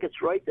really think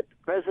it's right that the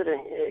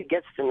president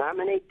gets to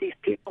nominate these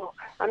people?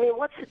 I mean,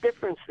 what's the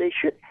difference? They're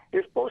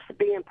supposed to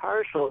be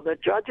impartial. The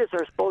judges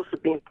are supposed to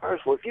be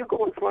impartial. If you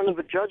go in front of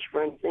a judge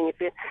for anything,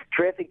 if it's a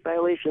traffic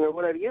violation or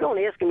whatever, you don't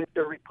ask them if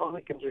they're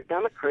Republicans or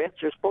Democrats.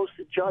 They're supposed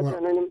to judge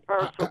on an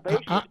impartial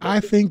basis. I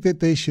think that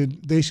they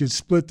should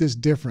split this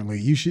differently.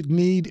 You should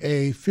need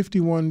a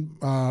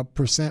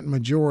 51%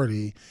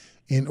 majority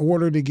in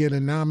order to get a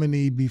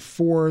nominee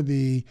before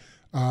the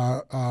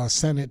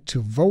Senate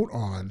to vote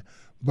on.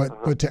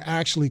 But to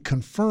actually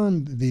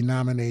confirm the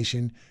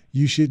nomination,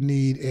 you should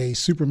need a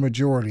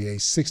supermajority, a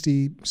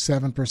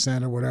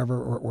 67% or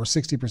whatever, or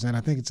 60%.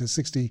 I think it's a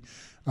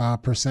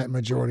 60%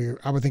 majority.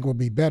 I would think it would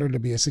be better to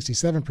be a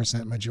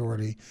 67%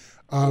 majority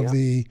of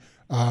the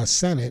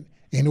Senate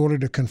in order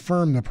to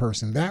confirm the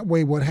person. That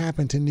way, what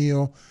happened to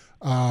Neil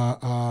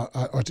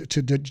or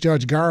to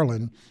Judge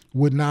Garland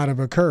would not have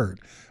occurred.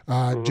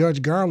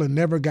 Judge Garland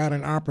never got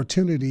an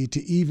opportunity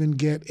to even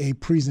get a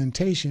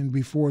presentation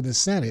before the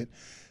Senate,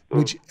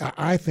 which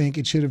I think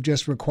it should have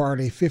just required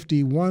a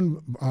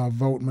 51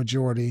 vote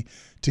majority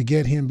to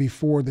get him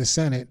before the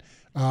Senate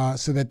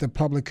so that the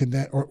public could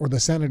then, or the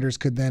senators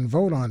could then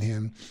vote on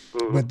him.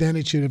 But then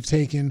it should have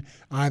taken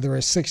either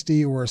a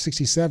 60 or a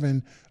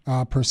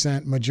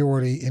 67%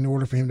 majority in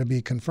order for him to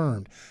be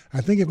confirmed.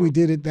 I think if we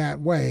did it that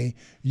way,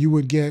 you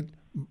would get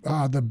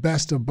the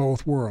best of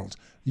both worlds.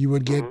 You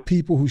would get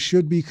people who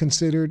should be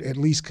considered, at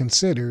least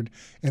considered,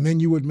 and then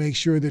you would make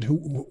sure that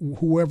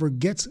whoever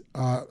gets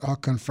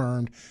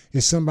confirmed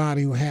is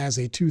somebody who has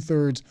a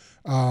 2/3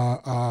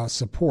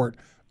 support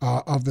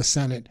of the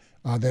Senate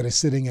that is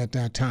sitting at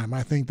that time.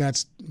 I think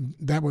that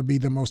would be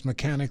the most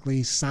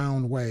mechanically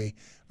sound way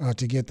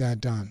to get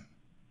that done.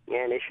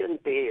 Yeah, and they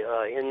shouldn't be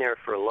in there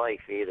for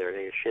life either.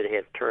 They should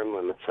have term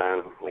limits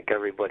on them like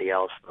everybody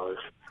else does.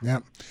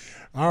 Yep.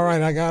 All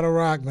right, I got to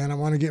rock, man. I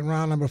want to get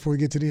Ron on before we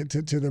get to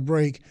the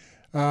break.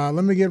 Let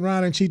me get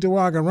Ron in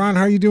Cheektowaga. Ron,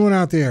 how are you doing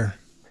out there?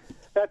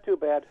 Not too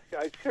bad.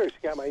 I'm curious,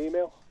 you got my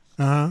email?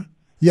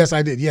 Yes,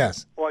 I did,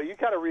 yes. Well, you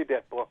got to read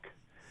that book.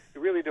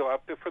 You really do.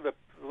 For the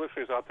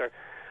listeners out there,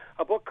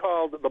 a book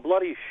called The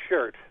Bloody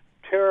Shirt,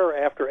 Terror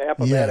After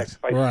Appomattox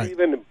by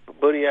Stephen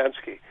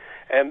Budiansky.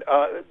 And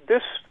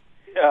this,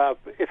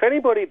 if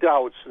anybody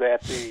doubts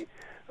that the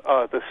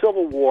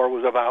Civil War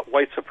was about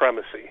white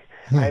supremacy,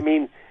 I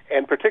mean,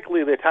 and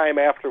particularly the time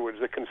afterwards,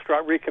 the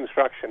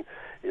Reconstruction,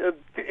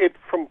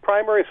 from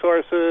primary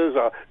sources,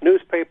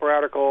 newspaper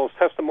articles,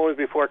 testimonies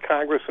before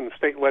Congress and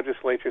state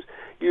legislatures,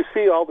 you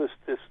see all this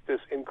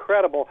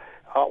incredible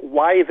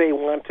why they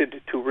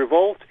wanted to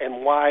revolt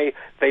and why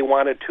they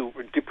wanted to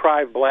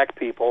deprive black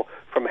people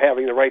from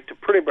having the right to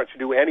pretty much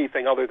do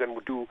anything other than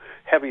do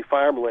heavy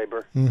farm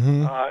labor.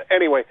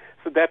 Anyway,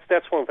 so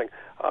that's one thing.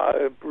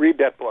 Read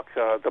that book,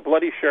 The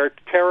Bloody Shirt,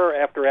 Terror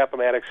After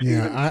Appomattox.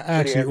 Yeah, I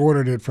actually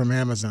ordered it from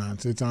Amazon,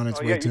 so it's on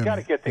its way to me. You got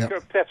to get that.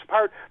 That's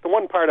the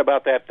one part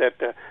about that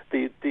to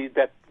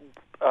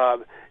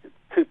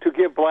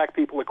give black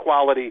people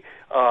equality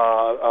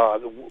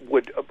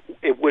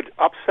would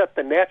upset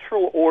the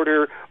natural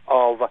order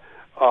of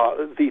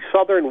the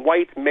Southern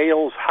white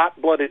male's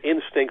hot-blooded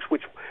instincts,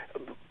 which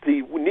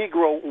the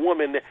Negro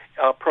woman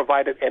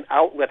provided an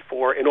outlet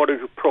for in order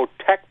to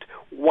protect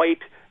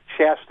white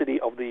chastity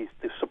of the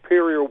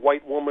superior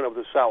white woman of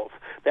the South.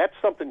 That's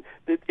something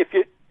that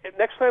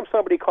next time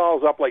somebody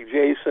calls up like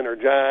Jason or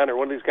John or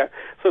one of these guys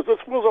says this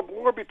was a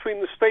war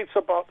between the states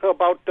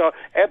about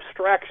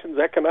abstractions,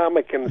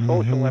 economic and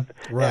social.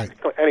 Right.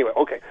 Anyway,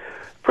 okay.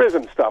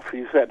 Prison stuff,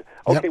 he said.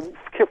 Okay,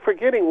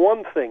 forgetting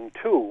one thing,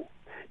 too,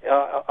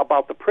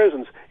 about the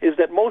prisons is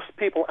that most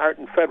people aren't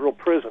in federal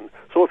prison.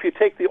 So if you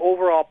take the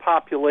overall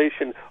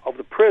population of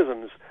the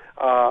prisons,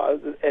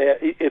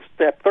 it's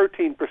that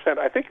 13%.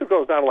 I think it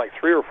goes down to like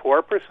 3 or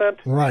 4%.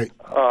 Right.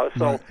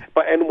 But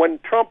when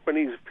Trump and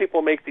these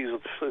people make these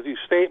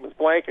statements,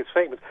 blanket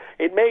statements,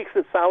 it makes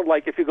it sound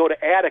like if you go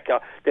to Attica,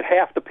 that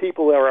half the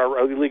people there are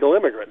illegal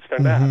immigrants. They're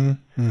not.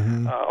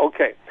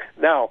 Okay.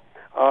 Now,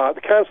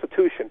 the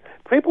Constitution.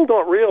 People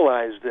don't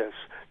realize this,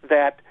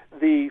 that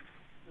the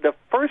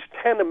first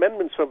 10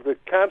 amendments of the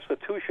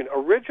Constitution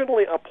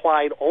originally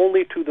applied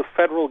only to the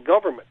federal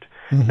government.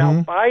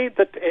 Now, by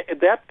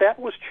that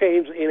was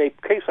changed in a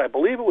case, I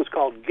believe it was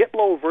called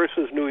Gitlow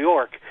versus New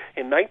York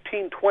in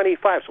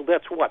 1925. So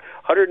that's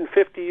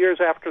 150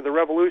 years after the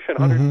Revolution,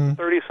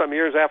 130 some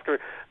years after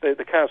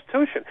the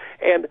Constitution.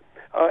 And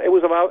it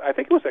was about, I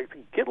think it was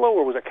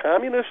Gitlow was a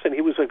communist, and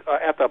he was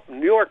at the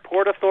New York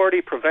Port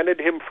Authority, prevented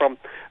him from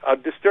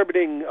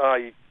distributing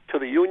to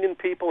the union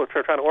people, or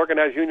trying to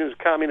organize unions,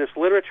 communist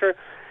literature.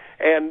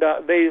 And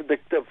they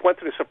went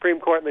to the Supreme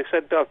Court, and they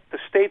said the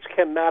states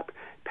cannot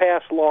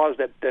pass laws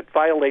that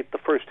violate the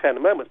first 10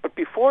 amendments. But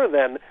before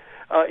then,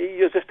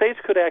 the states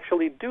could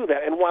actually do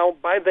that. And while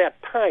by that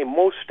time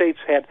most states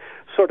had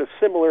sort of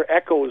similar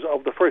echoes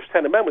of the first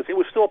 10 amendments, it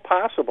was still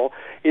possible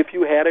if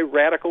you had a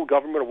radical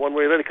government, or one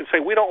way or another, could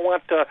say, we don't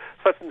want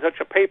such and such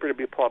a paper to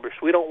be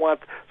published. We don't want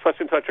such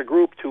and such a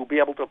group to be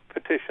able to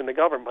petition the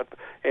government.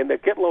 And the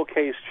Gitlow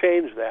case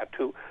changed that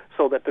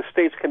so that the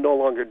states can no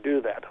longer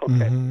do that.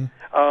 Okay.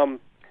 Mm-hmm.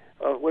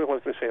 What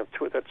was I going to say?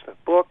 That's the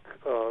book.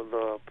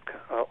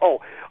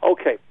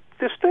 Okay.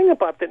 This thing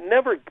that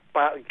never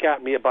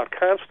got me about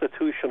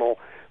constitutional,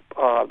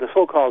 the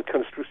so-called,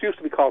 used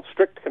to be called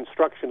strict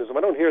constructionism.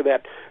 I don't hear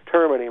that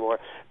term anymore.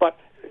 But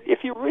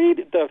if you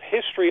read the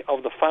history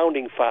of the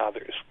Founding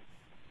Fathers,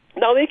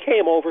 now they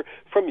came over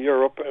from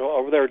Europe,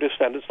 or their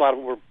descendants, a lot of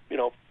them were,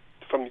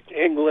 from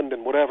England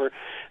and whatever.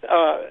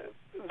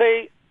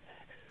 They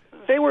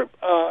were,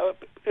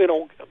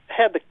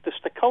 had the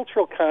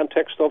cultural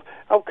context of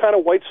kind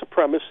of white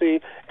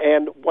supremacy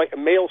and white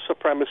male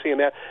supremacy and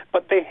that,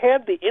 but they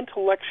had the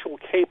intellectual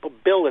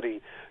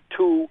capability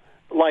to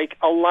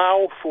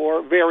allow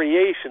for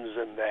variations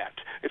in that.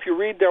 If you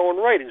read their own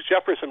writings,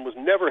 Jefferson was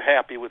never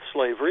happy with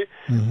slavery,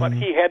 but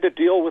he had to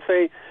deal with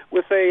an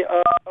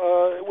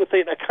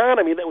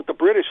economy that the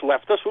British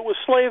left us, it was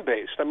slave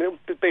based. I mean,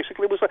 it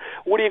basically was,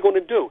 what are you going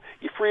to do?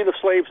 You free the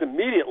slaves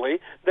immediately,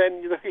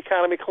 then the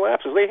economy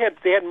collapses. They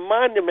had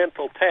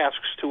monumental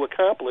tasks to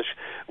accomplish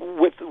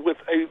with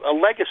a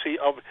legacy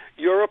of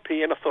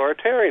European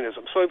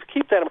authoritarianism. So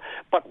keep that in mind.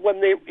 But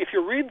if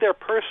you read their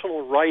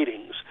personal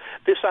writings,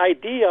 this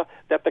idea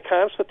that the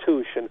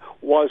Constitution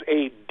was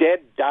a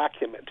dead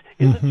document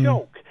is a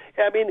joke.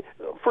 I mean,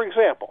 for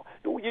example,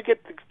 you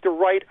get the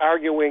right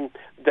arguing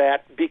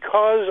that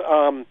because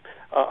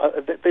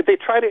they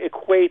try to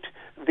equate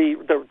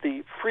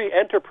the free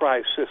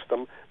enterprise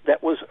system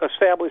that was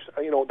established,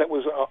 that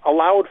was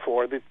allowed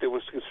for, that there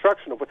was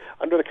construction of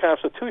under the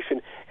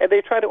Constitution, and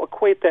they try to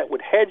equate that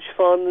with hedge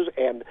funds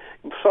and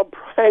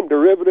subprime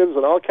derivatives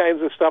and all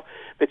kinds of stuff.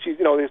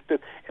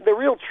 The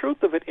real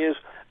truth of it is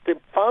the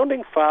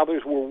Founding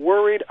Fathers were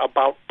worried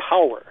about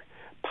power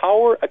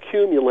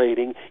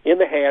accumulating in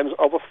the hands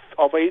of a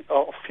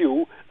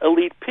few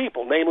elite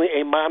people, namely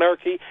a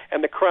monarchy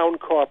and the crown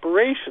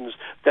corporations,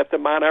 that the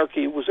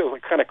monarchy was a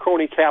kind of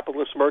crony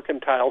capitalist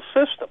mercantile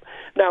system.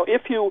 Now,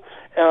 if you...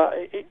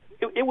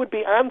 It would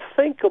be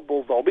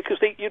unthinkable, though, because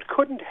they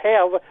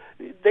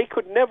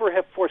could never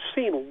have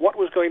foreseen what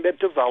was going to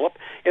develop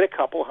in a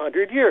couple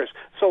hundred years.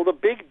 So the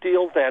big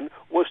deal then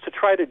was to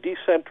try to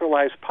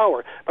decentralize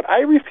power. But I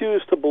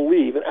refuse to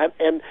believe,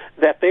 and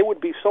that they would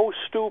be so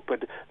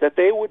stupid that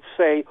they would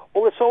say,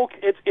 "Oh,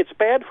 it's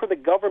bad for the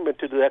government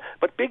to do that,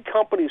 but big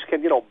companies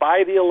can,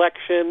 buy the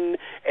election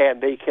and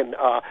they can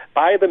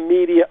buy the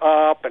media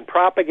up and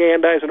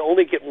propagandize and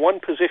only get one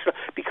position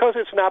because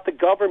it's not the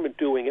government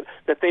doing it,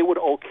 that they would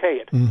okay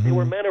it." Mm-hmm. They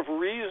were men of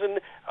reason,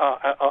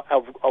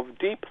 of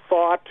deep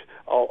thought,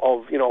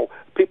 of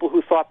people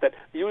who thought that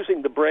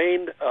using the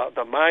brain,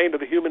 the mind, or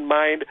the human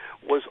mind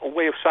was a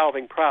way of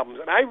solving problems.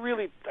 And I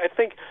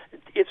think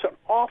it's an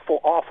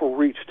awful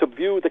reach to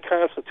view the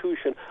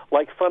Constitution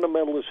like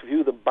fundamentalists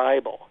view the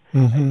Bible.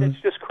 Mm-hmm. It's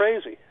just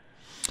crazy.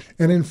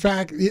 And in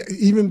fact,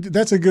 even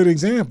that's a good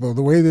example.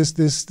 The way this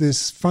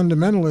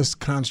fundamentalist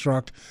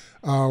construct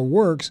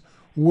works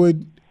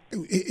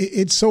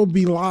it so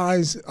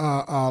belies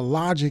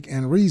logic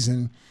and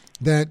reason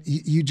that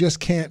you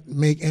just can't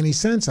make any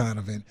sense out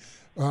of it.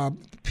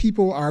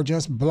 People are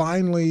just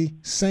blindly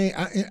saying,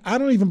 I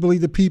don't even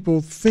believe that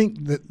people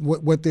think that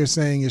what they're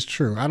saying is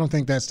true. I don't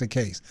think that's the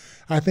case.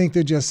 I think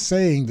they're just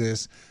saying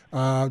this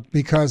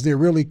because they're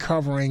really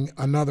covering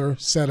another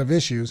set of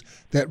issues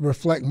that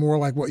reflect more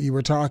like what you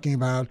were talking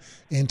about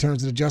in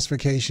terms of the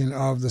justification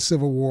of the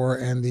Civil War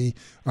and the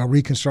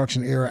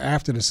Reconstruction era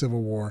after the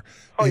Civil War.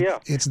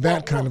 It's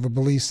that kind of a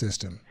belief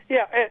system.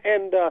 Yeah,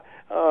 and the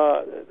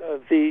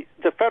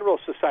Federal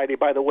Society,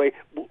 by the way,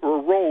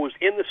 arose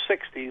in the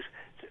 60s,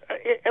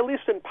 at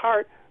least in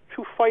part,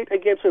 to fight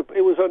against it.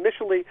 It was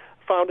initially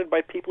founded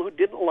by people who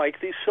didn't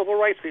like these civil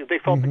rights. They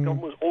felt the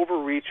government was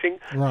overreaching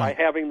by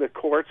having the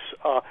courts,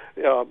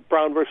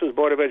 Brown versus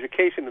Board of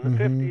Education in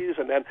the 50s,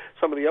 and then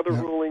some of the other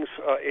rulings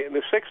in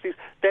the 60s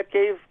that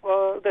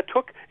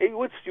took,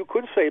 you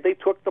could say they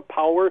took the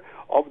power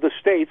of the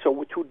states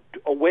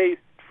away.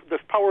 The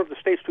power of the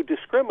states to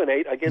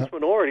discriminate against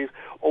minorities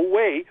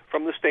away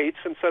from the states,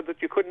 and said that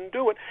you couldn't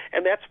do it.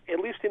 And that's, at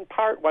least in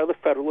part, why the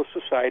Federalist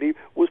Society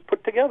was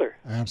put together.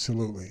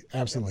 Absolutely.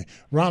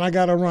 Ron, I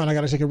got to run. I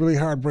got to take a really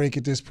hard break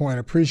at this point. I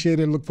appreciate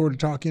it. Look forward to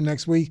talking to you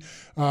next week.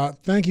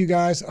 Thank you,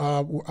 guys.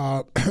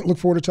 Look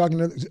forward to talking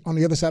on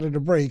the other side of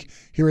the break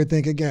here at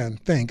Think Again.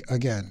 Think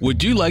Again.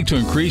 Would you like to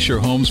increase your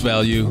home's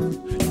value?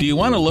 Do you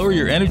want to lower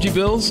your energy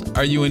bills?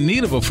 Are you in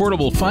need of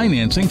affordable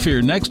financing for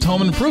your next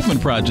home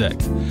improvement project?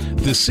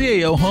 The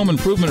CAO Home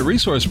Improvement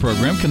Resource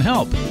Program can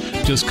help.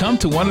 Just come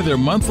to one of their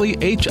monthly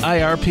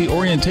HIRP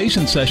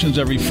orientation sessions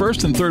every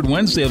first and third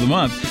Wednesday of the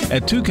month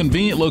at 2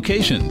 convenient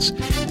locations.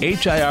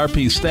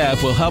 HIRP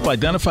staff will help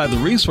identify the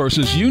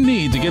resources you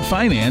need to get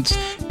financed,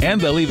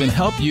 and they'll even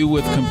help you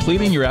with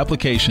completing your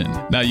application.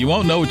 Now, you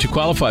won't know what you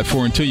qualify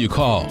for until you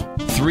call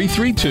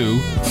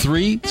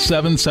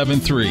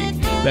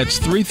 332-3773. That's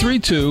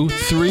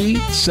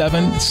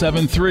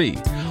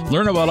 332-3773.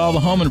 Learn about all the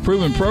home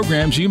improvement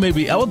programs you may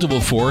be eligible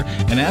for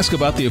and ask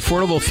about the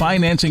affordable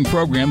financing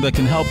program that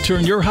can help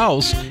turn your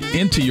house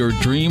into your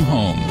dream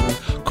home.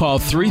 Call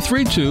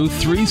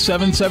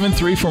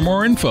 332-3773 for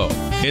more info.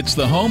 It's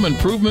the Home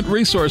Improvement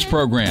Resource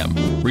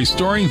Program,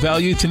 restoring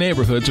value to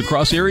neighborhoods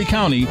across Erie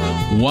County,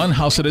 one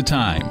house at a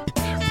time.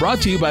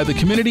 Brought to you by the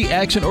Community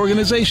Action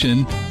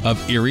Organization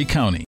of Erie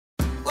County.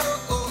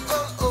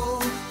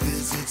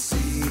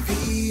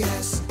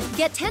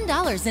 Get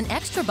 $10 in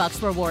extra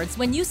bucks rewards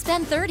when you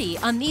spend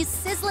 $30 on these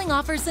sizzling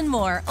offers and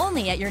more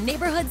only at your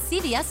neighborhood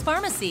CVS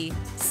pharmacy.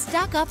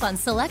 Stock up on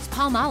select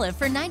Palmolive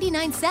for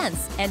 99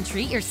 cents and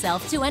treat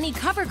yourself to any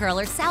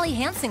CoverGirl or Sally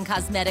Hansen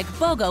cosmetic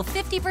BOGO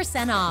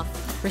 50% off.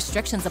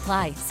 Restrictions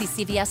apply.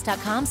 See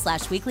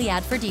cvs.com/weekly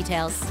ad for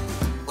details.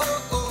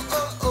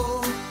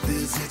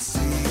 Visit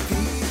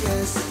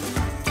CVS.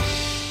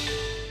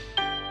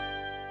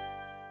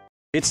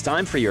 It's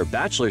time for your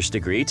bachelor's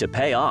degree to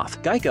pay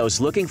off. Geico's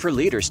looking for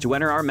leaders to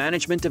enter our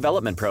management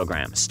development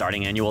program.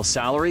 Starting annual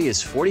salary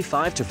is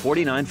 $45,000 to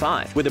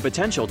 $49,500, with the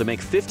potential to make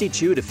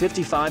 $52,000 to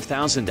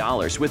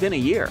 $55,000 within a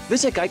year.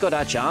 Visit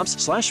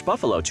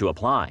geico.jobs/Buffalo to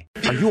apply.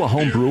 Are you a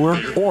home brewer,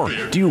 or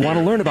do you want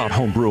to learn about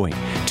home brewing?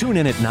 Tune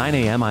in at 9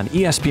 a.m. on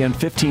ESPN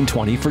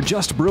 1520 for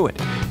Just Brew It.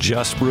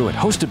 Just Brew It,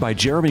 hosted by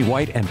Jeremy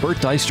White and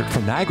Bert Deister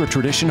from Niagara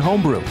Tradition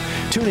Homebrew.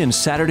 Tune in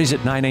Saturdays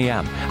at 9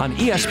 a.m. on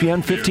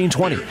ESPN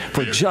 1520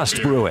 for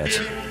Just Brew It.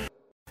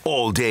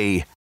 All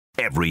day,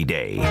 every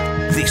day.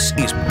 This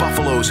is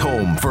Buffalo's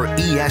home for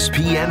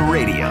ESPN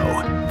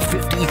Radio.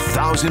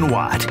 50,000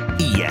 watt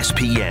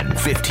ESPN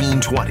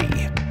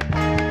 1520.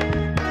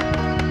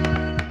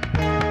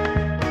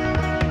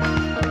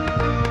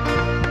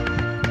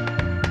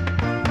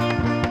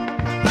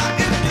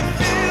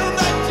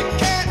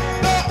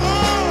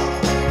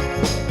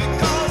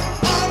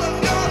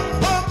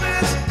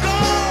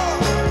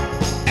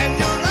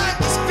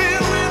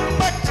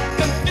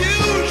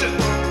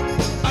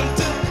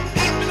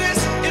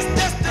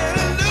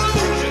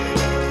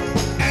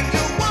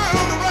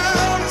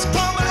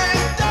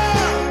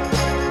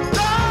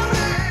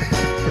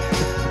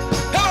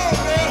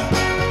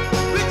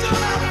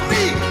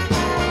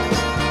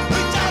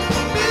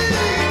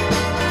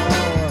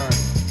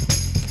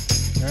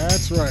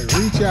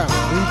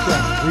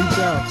 Reach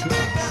out to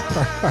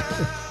us.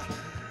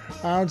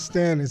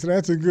 Outstanding. So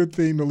that's a good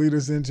thing to lead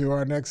us into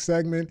our next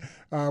segment.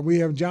 We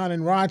have John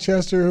in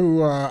Rochester,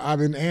 who I've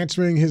been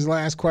answering his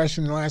last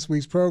question in last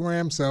week's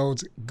program. So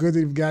it's good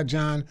that we've got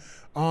John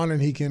on,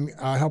 and he can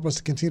help us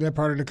to continue that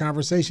part of the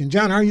conversation.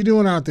 John, how are you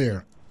doing out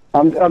there?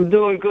 I'm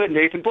doing good,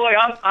 Nathan. Boy,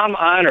 I'm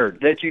honored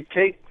that you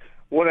take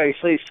what I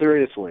say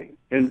seriously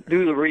and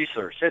do the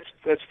research.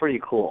 That's pretty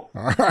cool.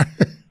 All right.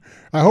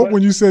 I hope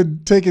when you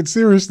said take it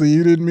seriously,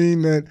 you didn't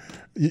mean that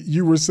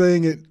you were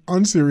saying it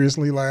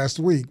unseriously last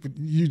week. But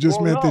you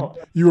just meant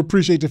that you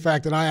appreciate the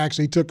fact that I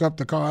actually took up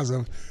the cause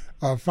of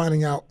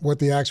finding out what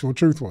the actual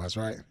truth was,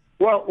 right?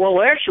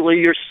 Well,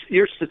 actually,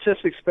 your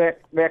statistics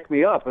back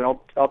me up, and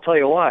I'll tell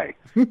you why.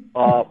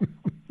 I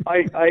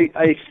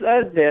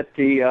said that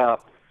the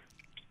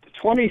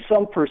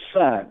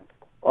 20-some%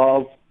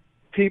 of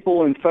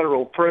people in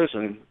federal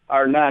prison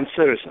are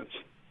non-citizens.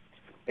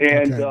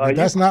 And okay.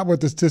 That's not what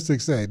the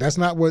statistics say. That's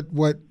not what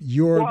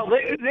your... Well,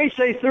 they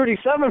say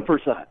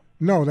 37%.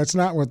 No, that's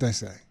not what they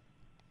say.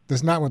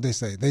 That's not what they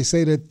say. They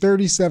say that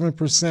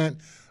 37%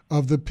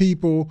 of the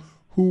people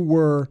who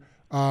were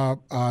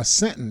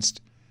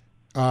sentenced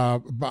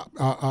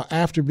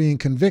after being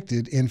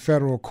convicted in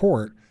federal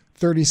court,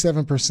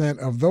 37%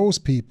 of those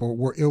people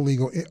were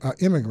illegal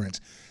immigrants.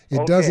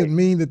 It doesn't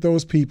mean that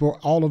those people,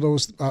 all of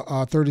those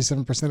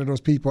 37% of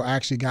those people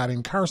actually got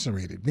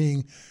incarcerated.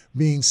 Being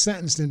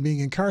sentenced and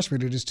being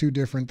incarcerated is two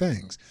different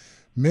things.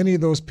 Many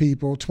of those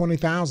people,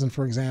 20,000,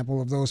 for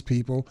example, of those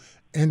people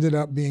ended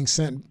up being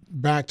sent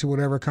back to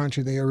whatever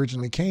country they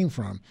originally came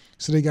from.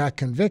 So they got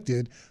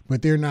convicted,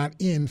 but they're not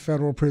in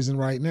federal prison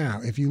right now.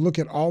 If you look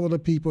at all of the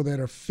people that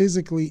are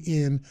physically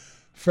in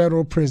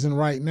federal prison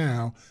right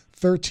now,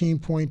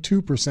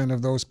 13.2%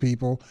 of those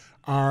people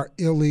are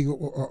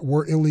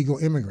were illegal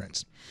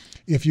immigrants.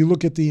 If you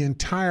look at the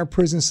entire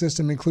prison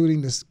system,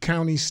 including the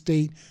county,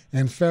 state,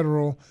 and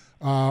federal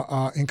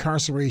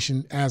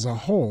incarceration as a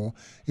whole,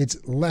 it's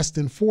less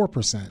than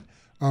 4%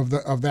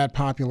 of that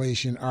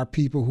population are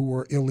people who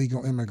were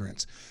illegal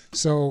immigrants.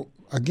 So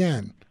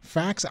again,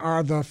 Facts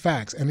are the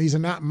facts, and these are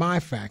not my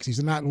facts. These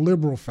are not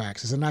liberal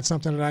facts. These are not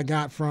something that I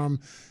got from,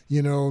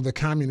 the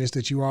communists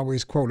that you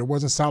always quote. It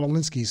wasn't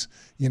Sololinsky's,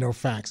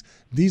 facts.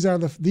 These are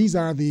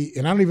the,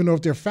 and I don't even know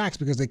if they're facts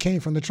because they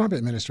came from the Trump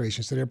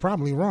administration, so they're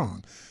probably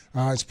wrong.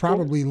 It's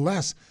probably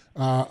less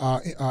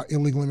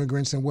illegal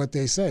immigrants than what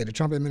they say. The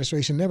Trump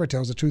administration never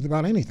tells the truth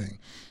about anything.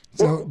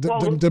 So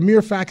the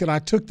mere fact that I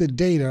took the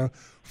data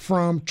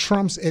from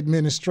Trump's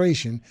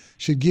administration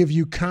should give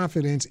you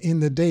confidence in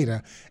the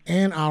data.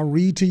 And I'll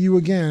read to you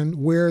again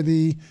where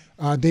the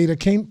data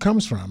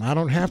comes from. I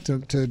don't have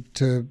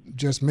to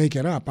just make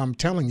it up. I'm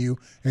telling you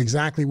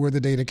exactly where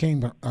the data came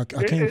from.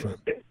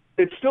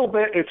 It still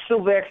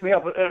backs me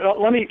up.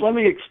 Let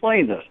me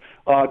explain this.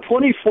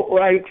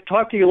 24. I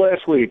talked to you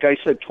last week. I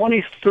said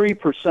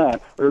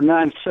 23% are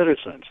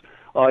non-citizens.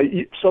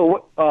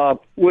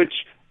 Which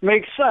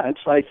makes sense,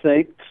 I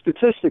think,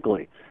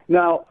 statistically.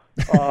 Now,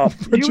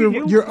 but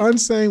you're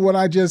unsaying what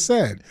I just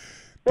said.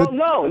 Well,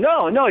 no.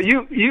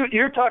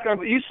 You're talking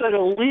about. You said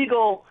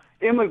illegal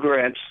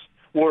immigrants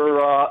were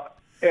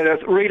at a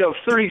rate of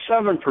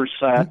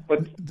 37%,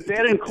 but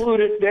that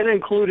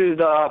included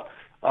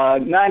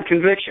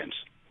non-convictions.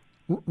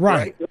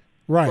 Right. So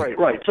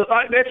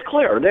that's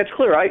clear.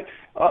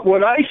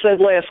 What I said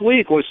last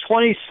week was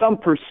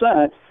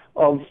 20-some%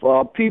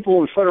 of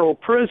people in federal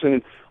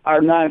prison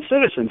are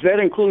non-citizens. That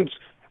includes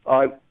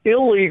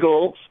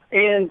illegals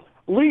and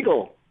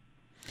legal.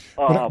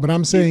 But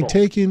I'm saying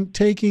taking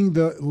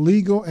the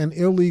legal and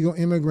illegal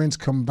immigrants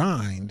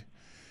combined,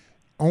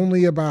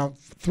 only about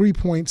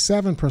 3.7%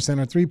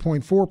 or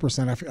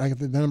 3.4%,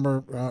 the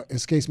number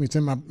escapes me, it's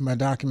in my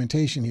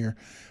documentation here,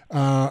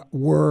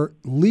 were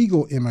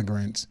legal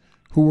immigrants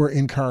who were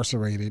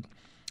incarcerated.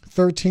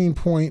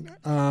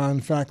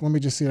 In fact, let me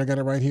just see, I got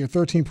it right here,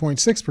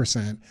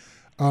 13.6%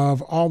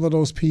 of all of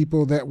those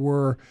people that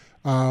were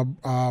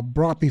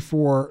brought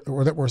before,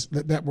 or that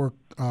were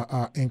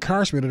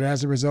incarcerated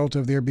as a result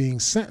of their being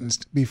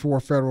sentenced before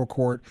federal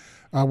court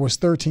was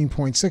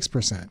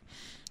 13.6%.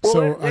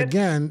 So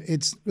again,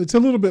 it's a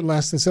little bit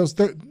less than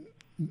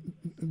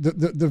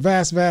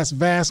the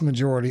vast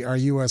majority are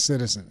U.S.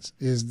 citizens.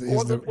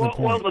 The point.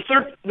 Well, the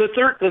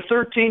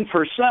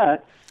 13%.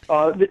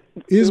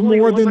 Is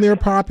more than their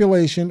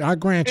population. I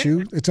grant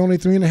you, it's only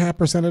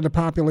 3.5% of the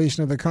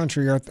population of the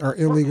country are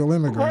illegal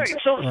immigrants.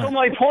 Right. So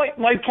my point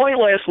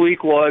last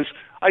week was,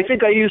 I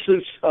think I used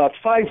this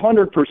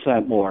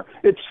 500% more.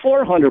 It's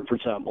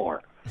 400%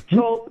 more.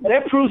 So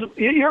that proves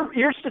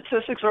your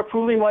statistics are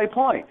proving my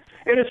point.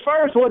 And as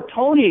far as what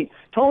Tony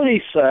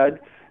said,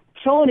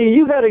 Tony,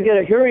 you got to get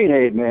a hearing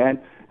aid, man.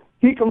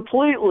 He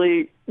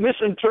completely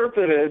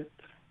misinterpreted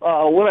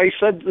what I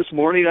said this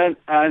morning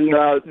on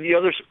the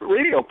other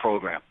radio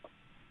program.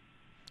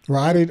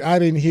 Well, I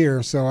didn't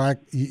hear, so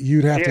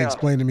you'd have to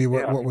explain to me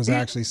what was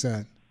actually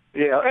said.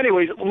 Yeah.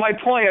 Anyways, my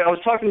point, I was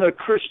talking to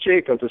Chris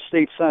Jacobs, the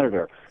state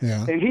senator,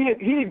 and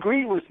he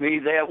agreed with me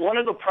that one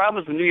of the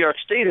problems in New York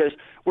State is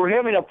we're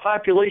having a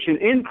population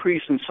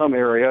increase in some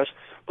areas,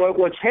 but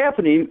what's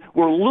happening,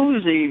 we're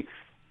losing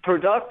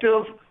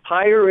productive,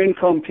 higher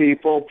income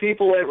people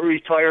that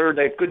retired,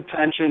 that good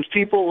pensions,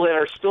 people that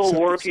are still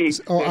working.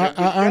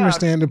 I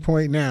understand the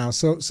point now.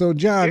 So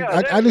John,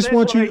 I just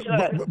want you,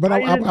 but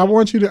I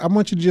want you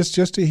to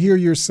just to hear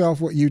yourself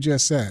what you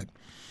just said.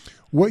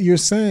 What you're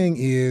saying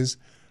is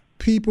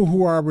people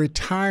who are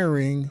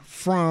retiring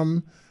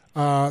from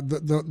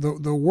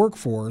the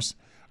workforce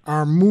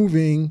are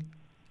moving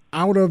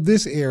out of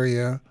this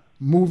area,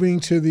 moving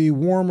to the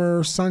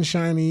warmer,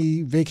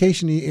 sunshiny,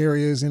 vacationy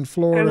areas in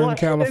Florida and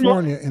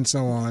California and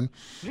so on.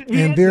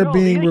 And they're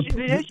being...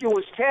 The issue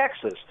was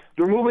taxes.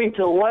 They're moving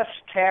to less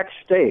tax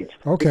states.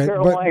 Okay, the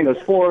Carolinas,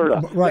 Florida.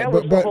 Right,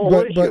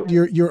 but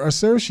your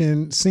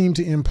assertion seemed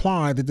to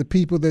imply that the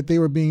people that they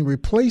were being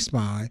replaced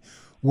by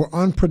were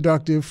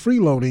unproductive,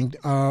 freeloading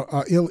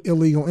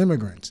illegal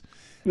immigrants.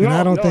 And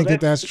I don't think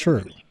that's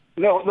true.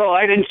 No,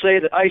 I didn't say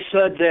that. I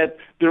said that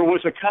there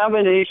was a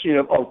combination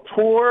of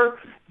poor,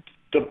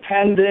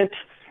 dependent,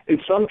 in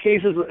some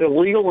cases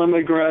illegal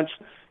immigrants,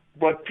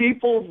 but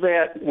people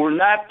that were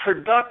not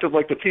productive,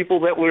 like the people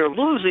that we're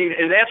losing,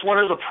 and that's one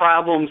of the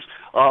problems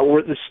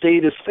where the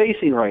state is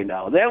facing right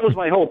now. That was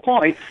my whole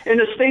point, and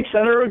the state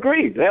senator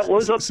agreed. That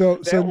was a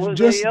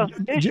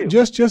issue.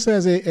 Just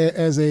as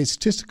a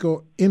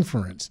statistical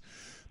inference,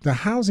 the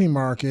housing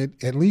market,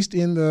 at least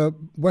in the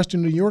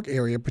Western New York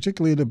area,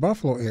 particularly the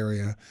Buffalo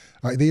area,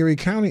 the Erie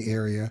County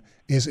area,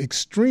 is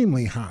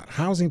extremely hot.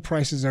 Housing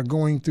prices are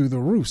going through the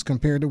roofs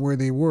compared to where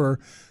they were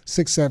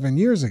 6-7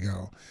 years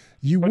ago.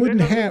 You wouldn't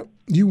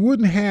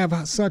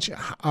have such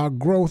a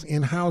growth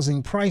in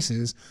housing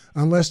prices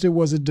unless there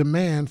was a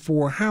demand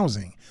for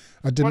housing.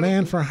 A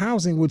demand for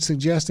housing would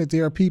suggest that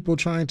there are people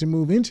trying to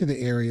move into the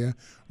area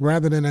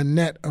rather than a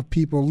net of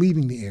people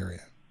leaving the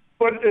area.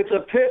 But it's a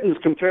pittance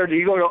compared to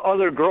you go to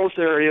other growth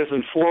areas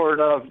in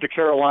Florida, the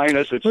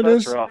Carolinas,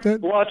 etc.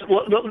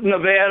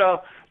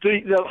 Nevada.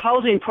 The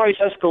housing price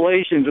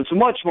escalations, it's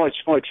much, much,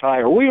 much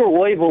higher. We were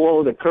way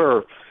below the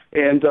curve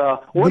And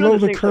below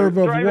the curve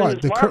of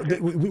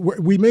what?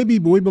 We may be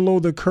way below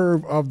the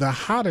curve of the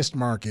hottest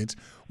markets.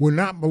 We're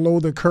not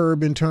below the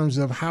curve in terms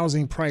of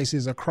housing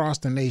prices across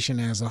the nation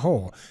as a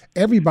whole.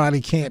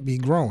 Everybody can't be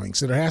growing,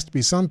 so there has to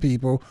be some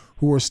people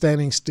who are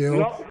standing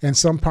still, and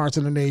some parts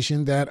of the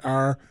nation that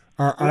are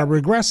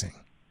regressing.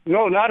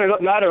 No, not at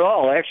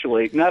all.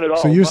 Actually, not at all.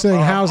 So you're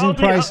saying housing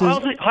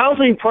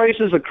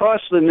prices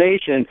across the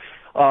nation,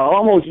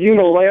 almost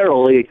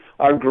unilaterally,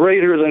 are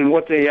greater than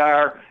what they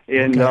are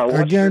in.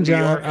 Again,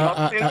 John,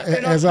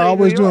 as I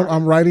always do,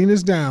 I'm writing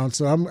this down,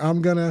 so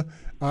I'm gonna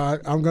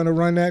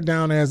run that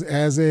down as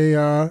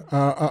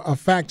a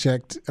fact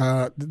check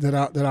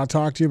that I'll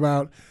talk to you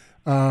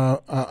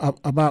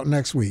about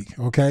next week.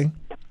 Okay.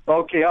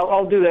 Okay,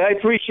 I'll do that. I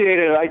appreciate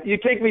it. You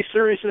take me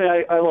seriously.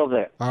 I love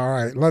that. All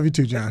right, love you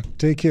too, John.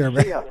 Take care,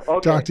 man.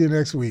 Okay. Talk to you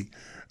next week.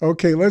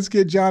 Okay, let's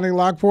get Johnny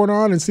Lockport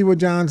on and see what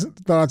John's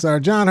thoughts are.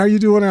 John, how you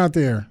doing out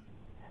there?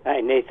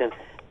 Hi, Nathan.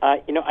 I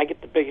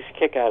get the biggest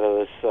kick out of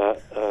this,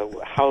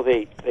 how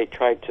they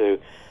tried to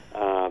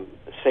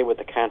say what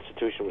the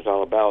Constitution was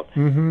all about.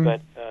 Mm-hmm.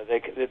 But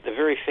the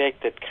very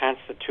fact that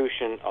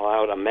Constitution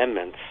allowed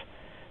amendments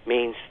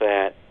means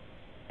that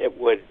it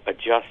would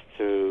adjust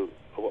to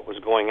what was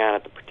going on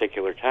at the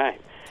particular time.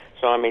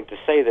 So, I mean, to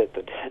say that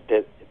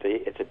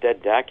it's a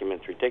dead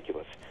document is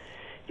ridiculous.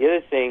 The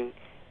other thing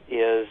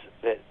is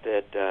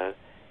that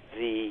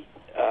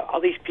all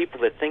these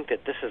people that think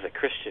that this is a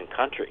Christian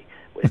country,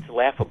 it's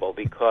laughable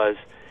because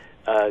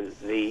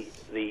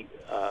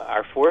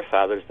our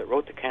forefathers that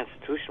wrote the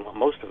Constitution, well,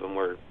 most of them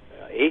were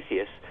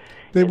atheists.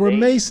 They were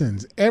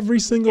Masons. Every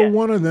single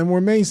one of them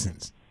were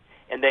Masons.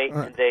 And they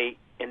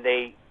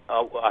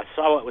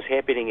saw what was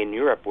happening in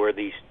Europe, where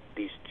these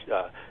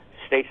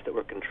states that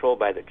were controlled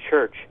by the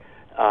church,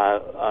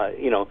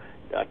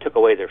 took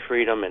away their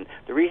freedom. And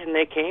the reason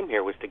they came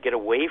here was to get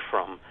away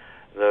from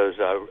those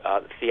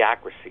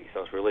theocracies,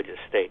 those religious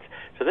states.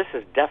 So this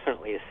is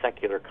definitely a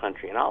secular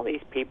country. And all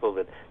these people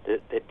that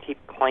keep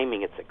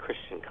claiming it's a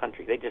Christian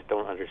country, they just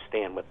don't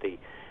understand what the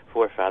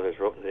forefathers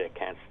wrote in the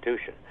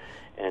Constitution.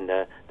 And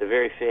the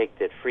very fact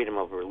that freedom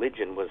of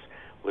religion was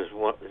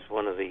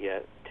one of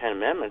the 10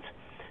 Amendments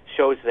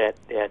shows that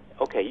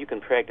okay, you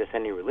can practice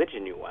any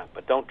religion you want,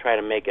 but don't try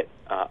to make it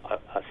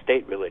a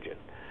state religion.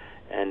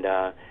 And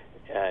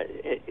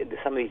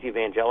some of these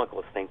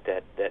evangelicals think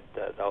that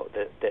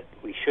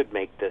we should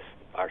make this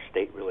our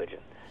state religion.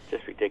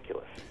 Just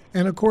ridiculous.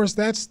 And of course,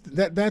 that's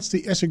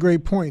a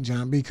great point,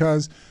 John,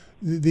 because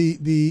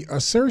the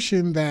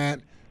assertion that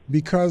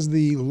because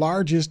the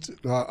largest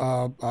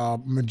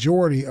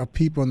majority of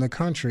people in the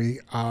country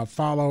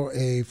follow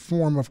a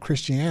form of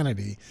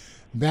Christianity,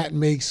 that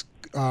makes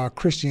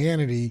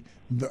Christianity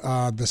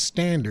the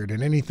standard,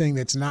 and anything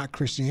that's not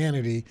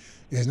Christianity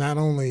is not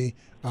only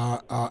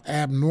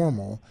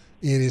abnormal,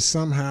 it is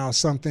somehow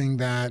something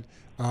that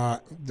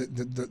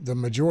the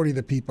majority of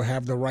the people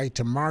have the right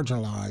to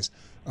marginalize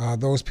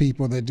those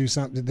people that do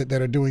something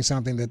that are doing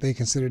something that they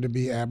consider to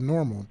be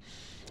abnormal.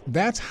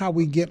 That's how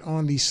we get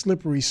on these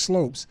slippery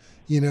slopes,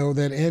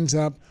 that ends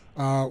up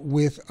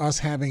with us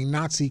having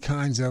Nazi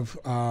kinds of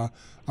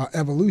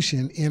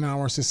evolution in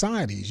our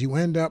societies. You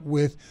end up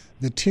with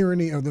the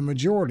tyranny of the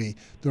majority.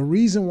 The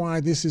reason why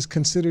this is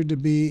considered to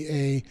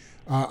be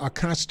a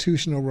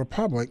constitutional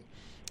republic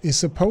is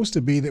supposed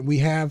to be that we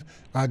have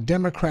a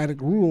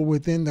democratic rule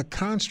within the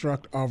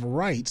construct of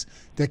rights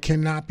that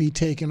cannot be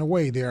taken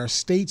away. There are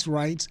states'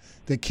 rights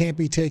that can't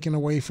be taken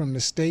away from the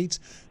states.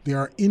 There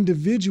are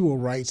individual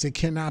rights that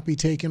cannot be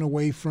taken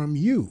away from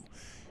you.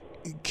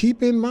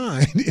 Keep in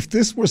mind, if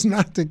this was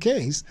not the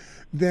case,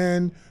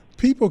 then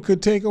people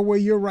could take away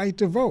your right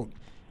to vote.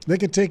 They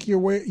could take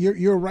away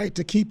your right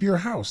to keep your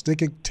house. They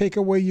could take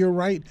away your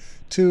right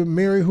to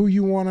marry who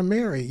you want to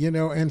marry,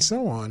 and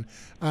so on.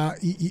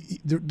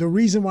 The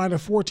reason why the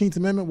 14th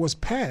Amendment was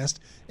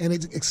passed, and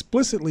it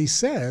explicitly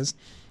says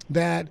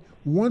that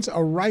once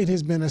a right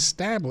has been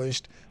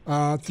established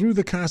through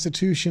the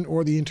Constitution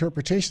or the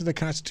interpretation of the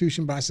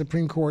Constitution by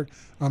Supreme Court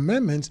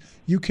amendments,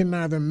 you can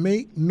neither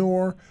make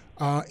nor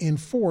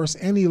enforce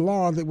any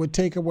law that would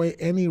take away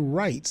any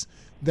rights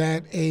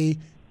that a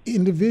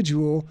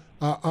individual,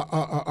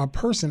 a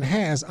person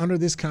has under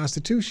this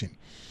Constitution.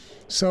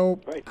 So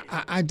right.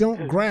 I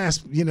don't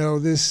grasp,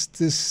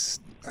 this.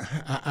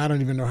 I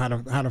don't even know how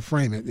to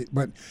frame it.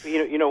 But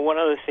one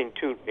other thing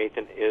too,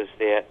 Nathan, is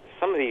that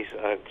some of these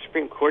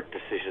Supreme Court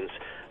decisions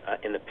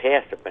in the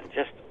past have been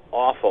just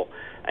awful.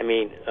 I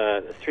mean,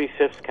 the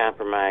 3/5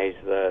 compromise,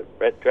 the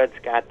Dred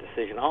Scott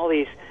decision, all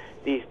these.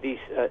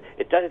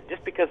 It does,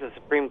 just because the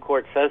Supreme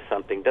Court says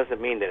something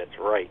doesn't mean that it's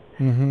right.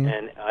 Mm-hmm.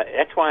 And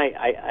that's why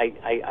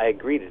I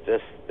agree to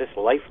this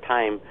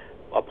lifetime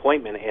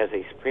appointment as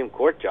a Supreme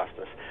Court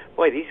justice.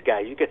 Boy, these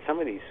guys, you get some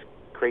of these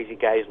crazy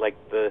guys like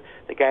the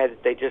guy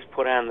that they just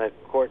put on the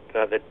court,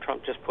 that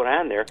Trump just put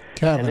on there,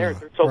 Kavanaugh, and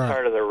they're so right.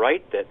 part of the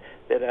right that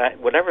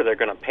whatever they're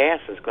going to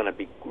pass is going to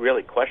be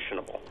really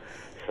questionable.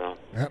 So.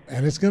 Yep.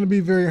 And it's going to be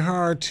very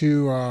hard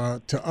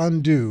to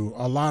undo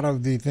a lot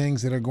of the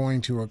things that are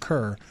going to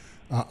occur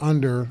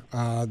under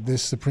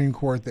this Supreme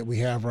Court that we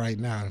have right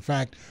now. In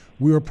fact,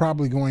 we are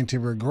probably going to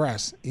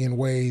regress in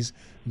ways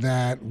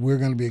that we're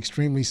going to be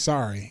extremely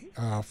sorry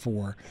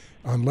for,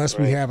 unless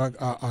we have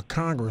a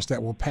Congress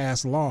that will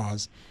pass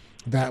laws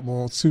that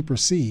will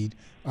supersede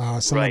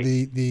some of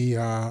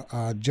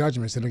the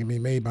judgments that are going to be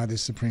made by the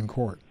Supreme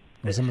Court.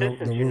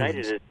 Citizens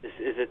United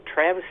is a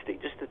travesty,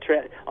 just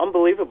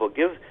unbelievable.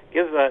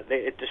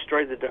 It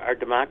destroyed our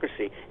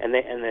democracy, and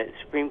the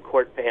Supreme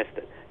Court passed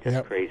it.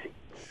 Just crazy.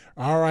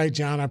 All right,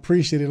 John, I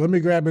appreciate it. Let me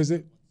grab. Is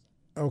it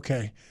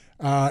okay?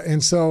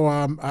 And so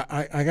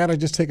I got to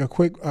just take a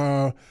quick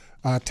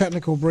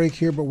technical break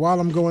here. But while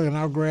I'm going, and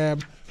I'll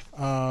grab.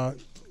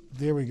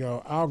 There we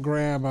go. I'll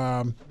grab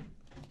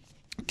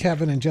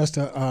Kevin in just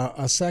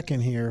a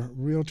second here.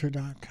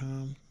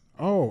 Realtor.com.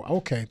 Oh,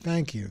 okay.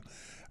 Thank you.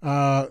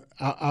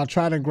 I'll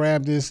try to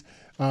grab this.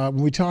 When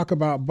we talk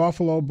about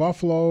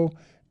Buffalo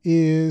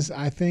is,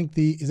 I think,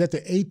 the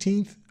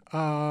 18th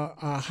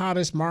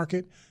hottest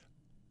market?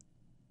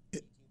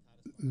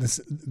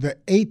 The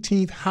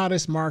 18th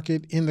hottest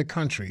market in the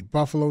country,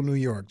 Buffalo, New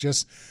York.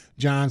 Just,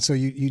 John, so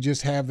you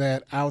just have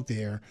that out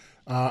there.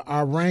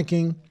 Our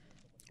ranking,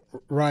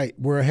 right,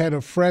 we're ahead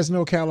of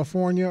Fresno,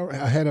 California,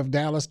 ahead of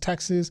Dallas,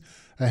 Texas,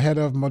 ahead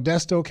of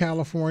Modesto,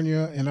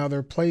 California, and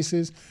other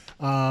places.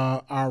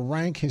 Our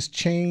rank has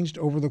changed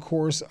over the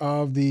course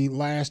of the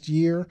last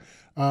year.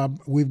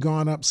 We've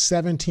gone up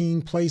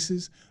 17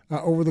 places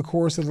over the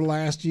course of the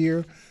last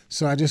year.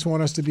 So I just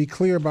want us to be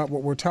clear about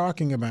what we're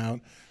talking about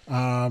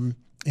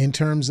in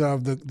terms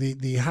of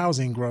the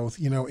housing growth,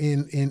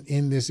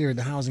 in this area,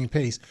 the housing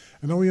pace.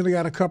 I know we only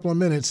got a couple of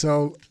minutes,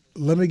 so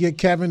let me get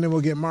Kevin, then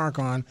we'll get Mark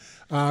on.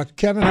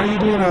 Kevin, how you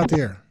doing out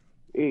there?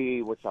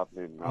 Hey, what's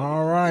happening?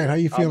 All right, how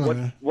you feeling,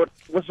 man?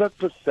 What's that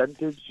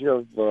percentage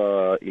of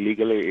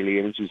illegal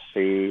aliens you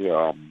say,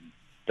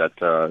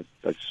 that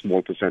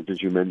small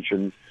percentage you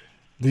mentioned?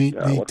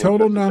 The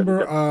total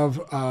number of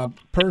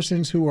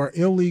persons who are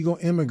illegal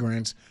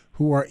immigrants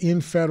who are in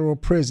federal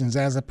prisons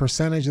as a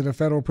percentage of the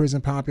federal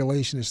prison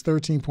population is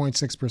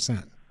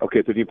 13.6%.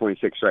 Okay,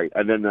 13.6, right.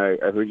 And then I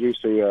heard you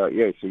say,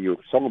 so you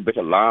sound a bit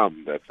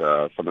alarmed that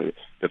some of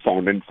the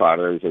founding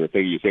fathers and the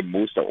thing, you said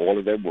most or all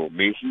of them were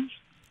Masons?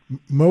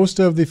 Most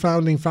of the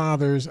founding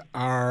fathers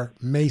are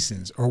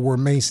Masons or were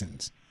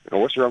Masons. And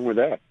what's wrong with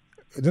that?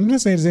 I'm not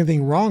saying there's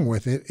anything wrong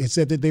with it. It's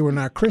that they were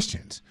not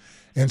Christians.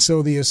 And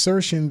so the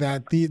assertion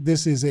that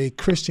this is a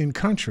Christian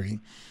country,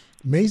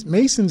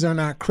 Masons are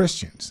not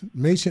Christians.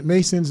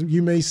 Masons,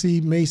 you may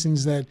see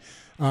Masons that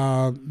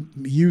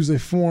use a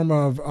form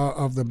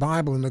of the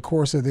Bible in the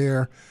course of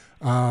their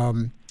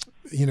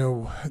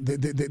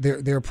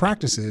their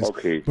practices.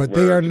 Okay, but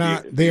they are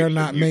not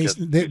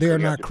Masons. They are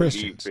not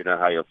Christians. In a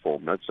higher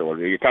form, that's all.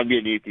 You can't be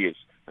an atheist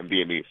and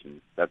be a Mason.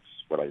 That's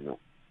what I know.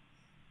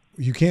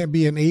 You can't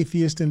be an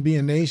atheist and be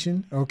a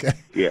nation? Okay.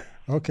 Yeah.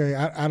 Okay.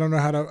 I don't know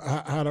how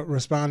to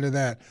respond to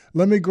that.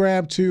 Let me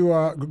grab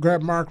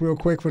Mark real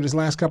quick for this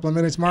last couple of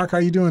minutes. Mark, how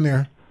you doing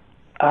there?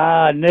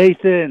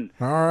 Nathan.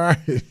 All right.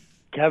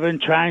 Kevin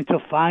trying to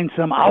find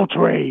some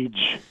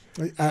outrage.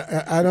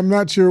 I'm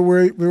not sure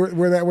where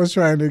that was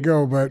trying to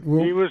go, but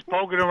he was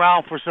poking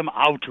around for some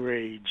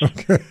outrage.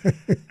 Okay.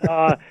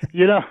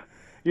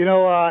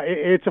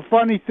 It's a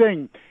funny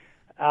thing.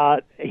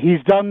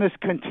 He's done this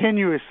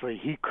continuously.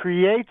 He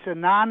creates a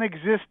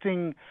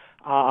non-existing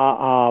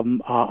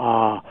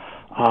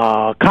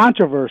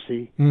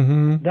controversy,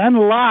 then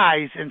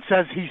lies and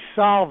says he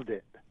solved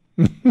it.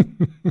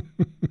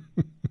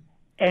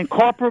 And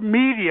corporate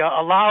media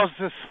allows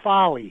this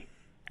folly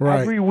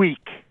every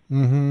week.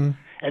 Mm-hmm.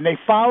 And they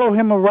follow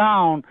him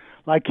around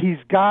like he's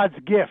God's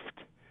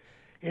gift.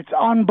 It's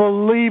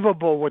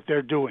unbelievable what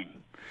they're doing.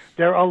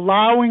 They're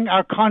allowing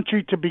our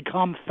country to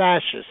become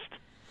fascist.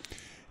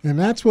 And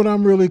that's what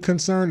I'm really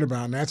concerned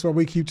about. And that's why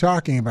we keep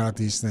talking about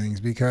these things,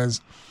 because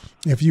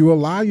if you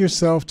allow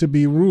yourself to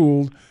be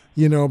ruled,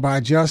 by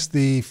just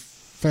the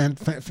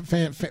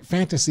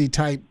fantasy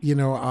type,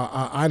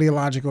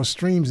 ideological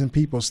streams in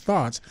people's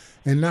thoughts,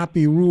 and not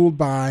be ruled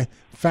by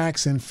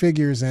facts and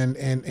figures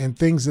and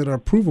things that are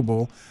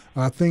provable,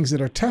 things that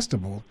are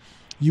testable,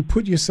 you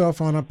put yourself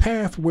on a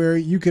path where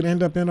you could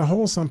end up in a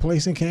hole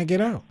someplace and can't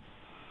get out.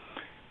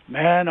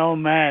 Man, oh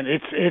man,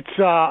 this is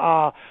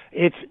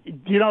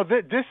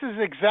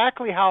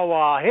exactly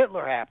how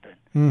Hitler happened.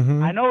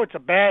 Mm-hmm. I know it's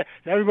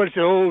everybody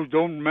says, "Oh,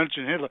 don't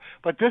mention Hitler,"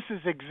 but this is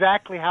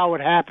exactly how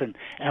it happened,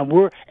 and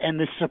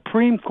the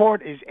Supreme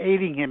Court is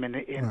aiding him in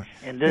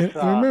this.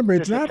 And remember,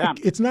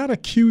 it's not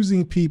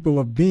accusing people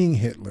of being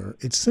Hitler.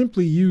 It's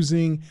simply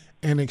using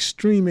an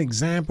extreme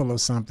example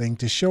of something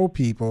to show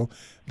people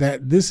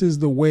that this is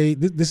the way,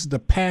 this is the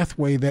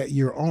pathway that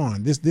you're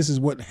on. This is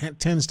what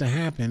tends to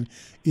happen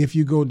if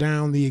you go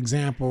down the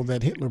example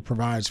that Hitler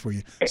provides for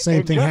you.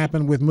 Same thing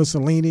happened with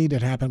Mussolini,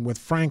 that happened with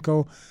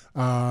Franco,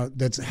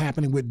 that's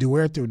happening with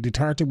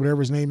Duterte,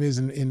 whatever his name is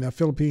in the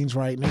Philippines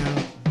right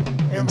now,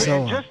 and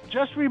so on.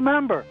 Just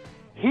remember,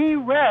 he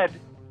read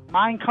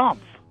Mein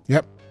Kampf.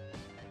 Yep.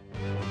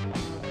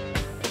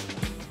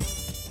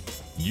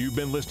 You've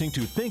been listening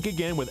to Think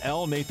Again with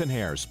L. Nathan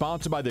Hare,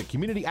 sponsored by the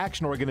Community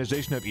Action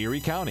Organization of Erie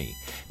County.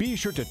 Be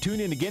sure to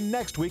tune in again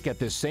next week at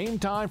this same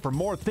time for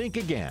more Think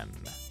Again.